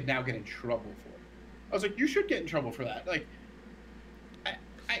that he could now get in trouble for it. I was like, you should get in trouble for that. Like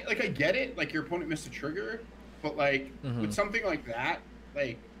I get it, like your opponent missed a trigger, but like with something like that,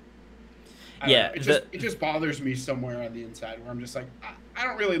 like it just bothers me somewhere on the inside where I'm just like, I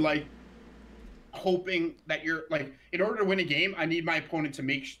don't really like hoping that you're like, in order to win a game, I need my opponent to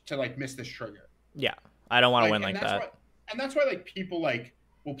miss this trigger. Yeah, I don't want to win like that. And that's why like people like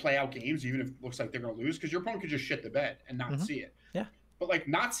will play out games even if it looks like they're gonna lose, because your opponent could just shit the bed and not see it. Yeah. But like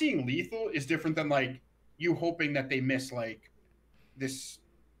not seeing lethal is different than like you hoping that they miss like this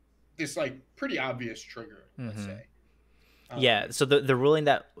like pretty obvious trigger, let's say. Yeah. So the ruling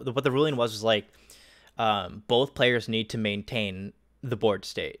what the ruling was like, both players need to maintain the board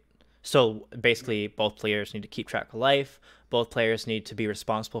state. So basically, both players need to keep track of life. Both players need to be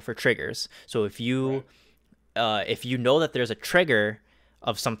responsible for triggers. So if you know that there's a trigger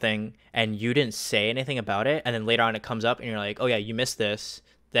of something and you didn't say anything about it, and then later on it comes up and you're like, oh yeah, you missed this,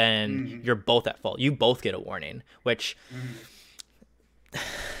 then you're both at fault. You both get a warning, which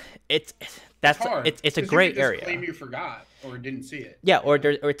it's a gray area. Claim you forgot or didn't see it. Yeah, or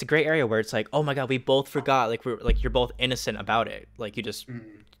it's a gray area where it's like, oh my god, we both forgot. Like you're both innocent about it. Like you just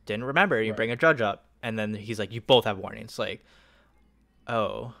didn't remember. You bring a judge up, and then he's like, you both have warnings. Like,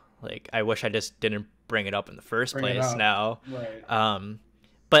 oh, like I wish I just didn't bring it up in the first place now. Right.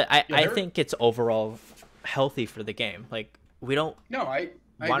 But I think it's overall healthy for the game. Like we don't. No, I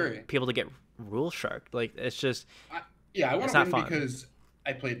want agree. People to get rule sharked. Like it's just. I want to win because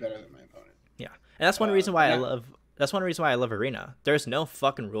I played better than my opponent. Yeah, and that's one reason why I love. That's one reason why I love Arena. There's no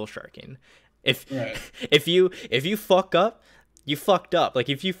fucking rule sharking. If you fuck up, you fucked up. Like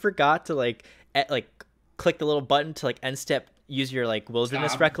if you forgot to click the little button to like end step, use your like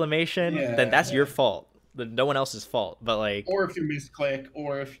wilderness reclamation, then that's your fault. No one else's fault. But like, or if you misclick,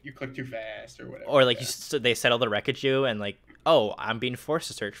 or if you click too fast, or whatever. Or like they settle the wreckage you, and like, oh, I'm being forced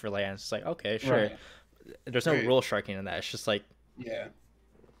to search for lands. It's like, okay, sure. Right. There's no rule sharking in that. It's just like,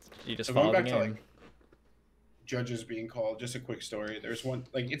 you just follow the game. To, like, judges being called, just a quick story. There's one,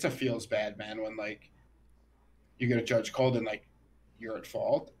 like, it's a feels bad, man, when like you get a judge called and like you're at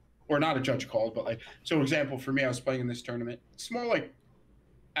fault, or not a judge called, but like, so example for me, I was playing in this tournament, small, like,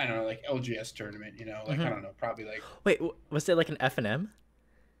 I don't know, like LGS tournament, you know, like I don't know, probably like. Wait, was it like an F&M?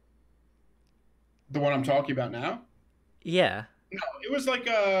 The one I'm talking about now? Yeah. No, it was like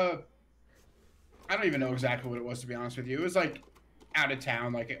I don't even know exactly what it was, to be honest with you. It was like out of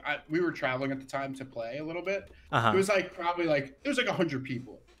town, like we were traveling at the time to play a little bit. It was like probably like it was like 100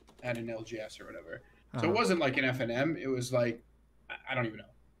 people at an LGS or whatever. So it wasn't like an F&M. It was like I don't even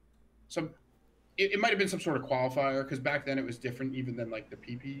know. It might have been some sort of qualifier, because back then it was different even than like the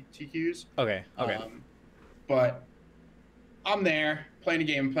PPTQs. Okay. But I'm there playing a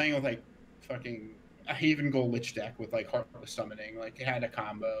game, playing with like fucking a Haven Goal Lich deck with like Heartless Summoning. Like it had a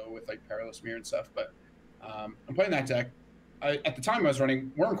combo with like Perilous Mirror and stuff. But I'm playing that deck. At the time, I was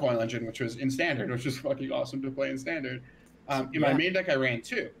running Wormcoil Engine, which was in Standard, which was fucking awesome to play in Standard. In my main deck, I ran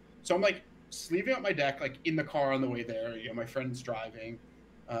 2. So I'm like sleeving up my deck, like in the car on the way there. You know, my friend's driving.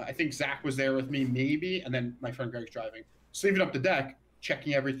 I think Zach was there with me, maybe, and then my friend Greg's driving. Sleeving up the deck,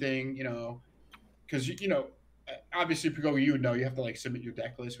 checking everything, you know, because you know, obviously, Pago, you would know you have to like submit your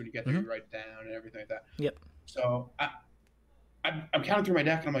deck list when you get there, you write it down and everything like that. Yep. So I'm counting through my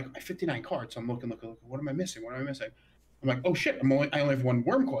deck and I'm like, I have 59 cards. So I'm looking. What am I missing? What am I missing? I'm like, oh shit! I only have 1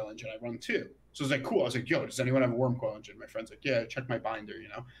 Wormcoil Engine. I run 2. So I was like, cool. I was like, yo, does anyone have a Wormcoil Engine? My friend's like, yeah. Check my binder. You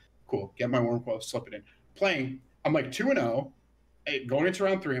know, cool. Get my Wormcoil, slip it in. Playing. I'm like 2-0. Going into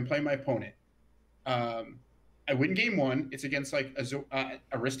round 3 and playing my opponent. I win game 1. It's against like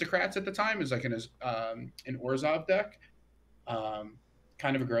Aristocrats at the time. It was like an Orzhov deck,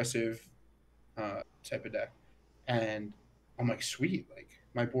 kind of aggressive type of deck. And I'm like, sweet, like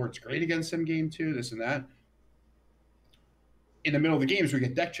my board's great against them game 2, this and that. In the middle of the games, we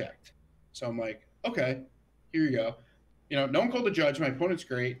get deck checked. So I'm like, okay, here you go. You know, no one called the judge. My opponent's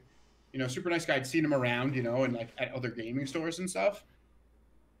great. You know, super nice guy. I'd seen him around, you know, and like at other gaming stores and stuff.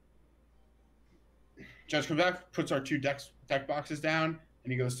 Judge comes back, puts our 2 deck boxes down,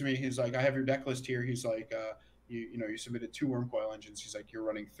 and he goes to me. He's like, I have your deck list here. He's like, you know, you submitted 2 Wormcoil Engines. He's like, you're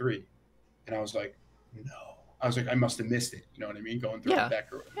running 3. And I was like, no. I was like, I must have missed it. You know what I mean? Going through the deck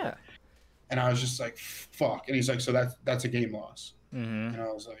or whatever. Yeah. And I was just like, fuck. And he's like, so that's a game loss. And I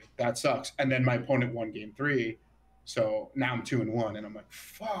was like, that sucks. And then my opponent won game 3. So now I'm 2-1. And I'm like,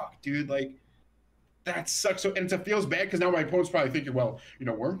 fuck, dude. Like, that sucks. So, and it feels bad because now my opponent's probably thinking, well, you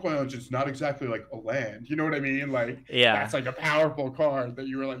know, Wormcoil Engine's not exactly like a land. You know what I mean? Like, that's like a powerful card that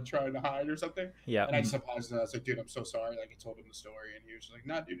you were like trying to hide or something. Yeah. And I just apologized. And I was like, dude, I'm so sorry. Like, I told him the story. And he was just like,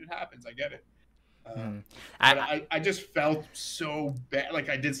 nah, dude, it happens. I get it. I just felt so bad, like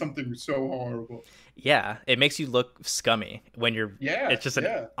I did something so horrible. Yeah, it makes you look scummy when you're. Yeah, it's just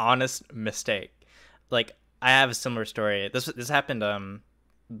an honest mistake. Like I have a similar story. This happened.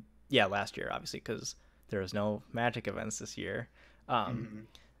 Last year, obviously, because there was no Magic events this year.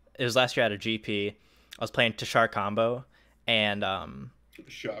 It was last year at a GP. I was playing Tashar combo, and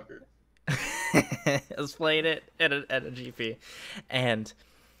shocker. I was playing it at a GP, and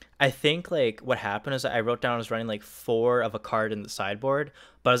I think like what happened is I wrote down I was running like 4 of a card in the sideboard,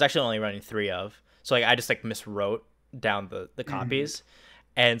 but I was actually only running 3 of. So like I just like miswrote down the copies.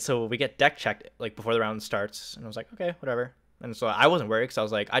 And so we get deck checked like before the round starts, and I was like, okay, whatever. And so I wasn't worried because I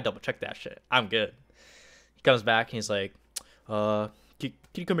was like, I double checked that shit. I'm good. He comes back and he's like, can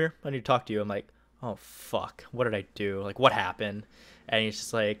you come here? I need to talk to you. I'm like, oh fuck, what did I do? Like what happened? And he's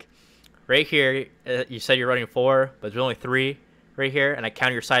just like, right here, you said you're running 4, but there's only 3. Right here, and I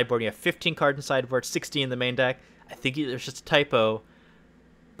count your sideboard. You have 15 cards in sideboard, 16 in the main deck. I think there's just a typo,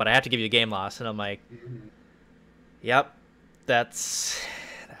 but I have to give you a game loss. And I'm like, yep, that's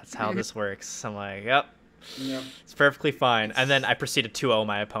how this works. I'm like, yep, it's perfectly fine. And then I proceeded 2-0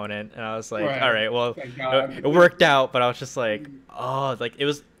 my opponent, and I was like, all right, well, it worked out. But I was just like, oh, like it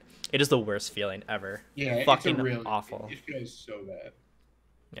is the worst feeling ever. Yeah, fucking it's really awful. It feels so bad.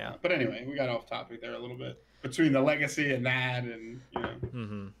 Yeah. But anyway, we got off topic there a little bit. Between the legacy and that, and you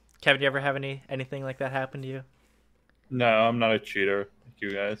know. Kevin, do you ever have anything like that happen to you? No, I'm not a cheater like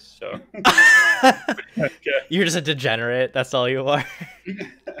you guys. So you're just a degenerate. That's all you are.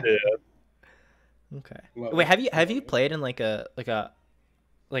 Yeah. Okay. Wait, have you played in like a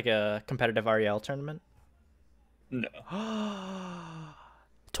competitive REL tournament? No.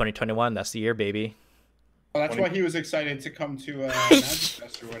 2021. That's the year, baby. Well, that's why he was excited to come to Magic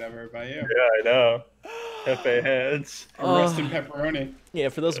Fest or whatever by you. Yeah, I know. Pepe heads. Rest in pepperoni. Yeah,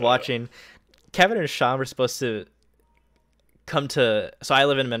 for those watching, Kevin and Sean were supposed to come to. So I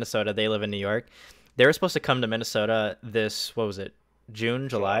live in Minnesota. They live in New York. They were supposed to come to Minnesota this. What was it? June,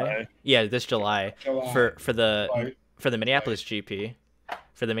 July? Yeah, this July. for the Minneapolis GP.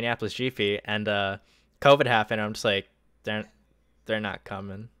 For the Minneapolis GP, and COVID happened. I'm just like, they're not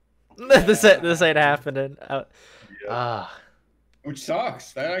coming. This ain't happening. Which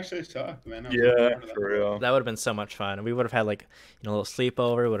sucks. That actually sucked, man. Yeah, for real. That would have been so much fun. We would have had like a little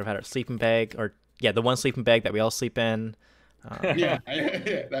sleepover. We would have had our sleeping bag, or the one sleeping bag that we all sleep in. Yeah,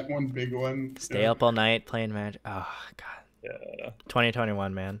 that one big one. Stay up all night playing Magic. Oh god. Yeah.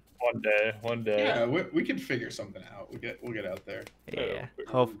 2021, man. One day. Yeah, we could figure something out. We'll get out there. Yeah.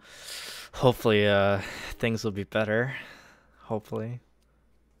 Hopefully, things will be better. Hopefully.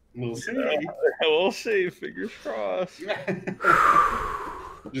 We'll see. We'll see. Fingers crossed.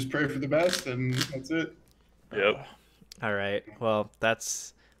 Just pray for the best, and that's it. Yep. All right. Well,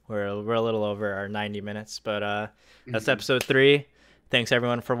 that's We're a little over our 90 minutes, but that's Mhm. episode 3. Thanks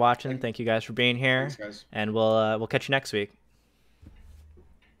everyone for watching. Thank you guys for being here, Thanks, guys. and we'll catch you next week.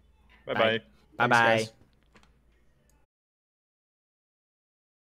 Bye bye. Bye Thanks, bye. guys.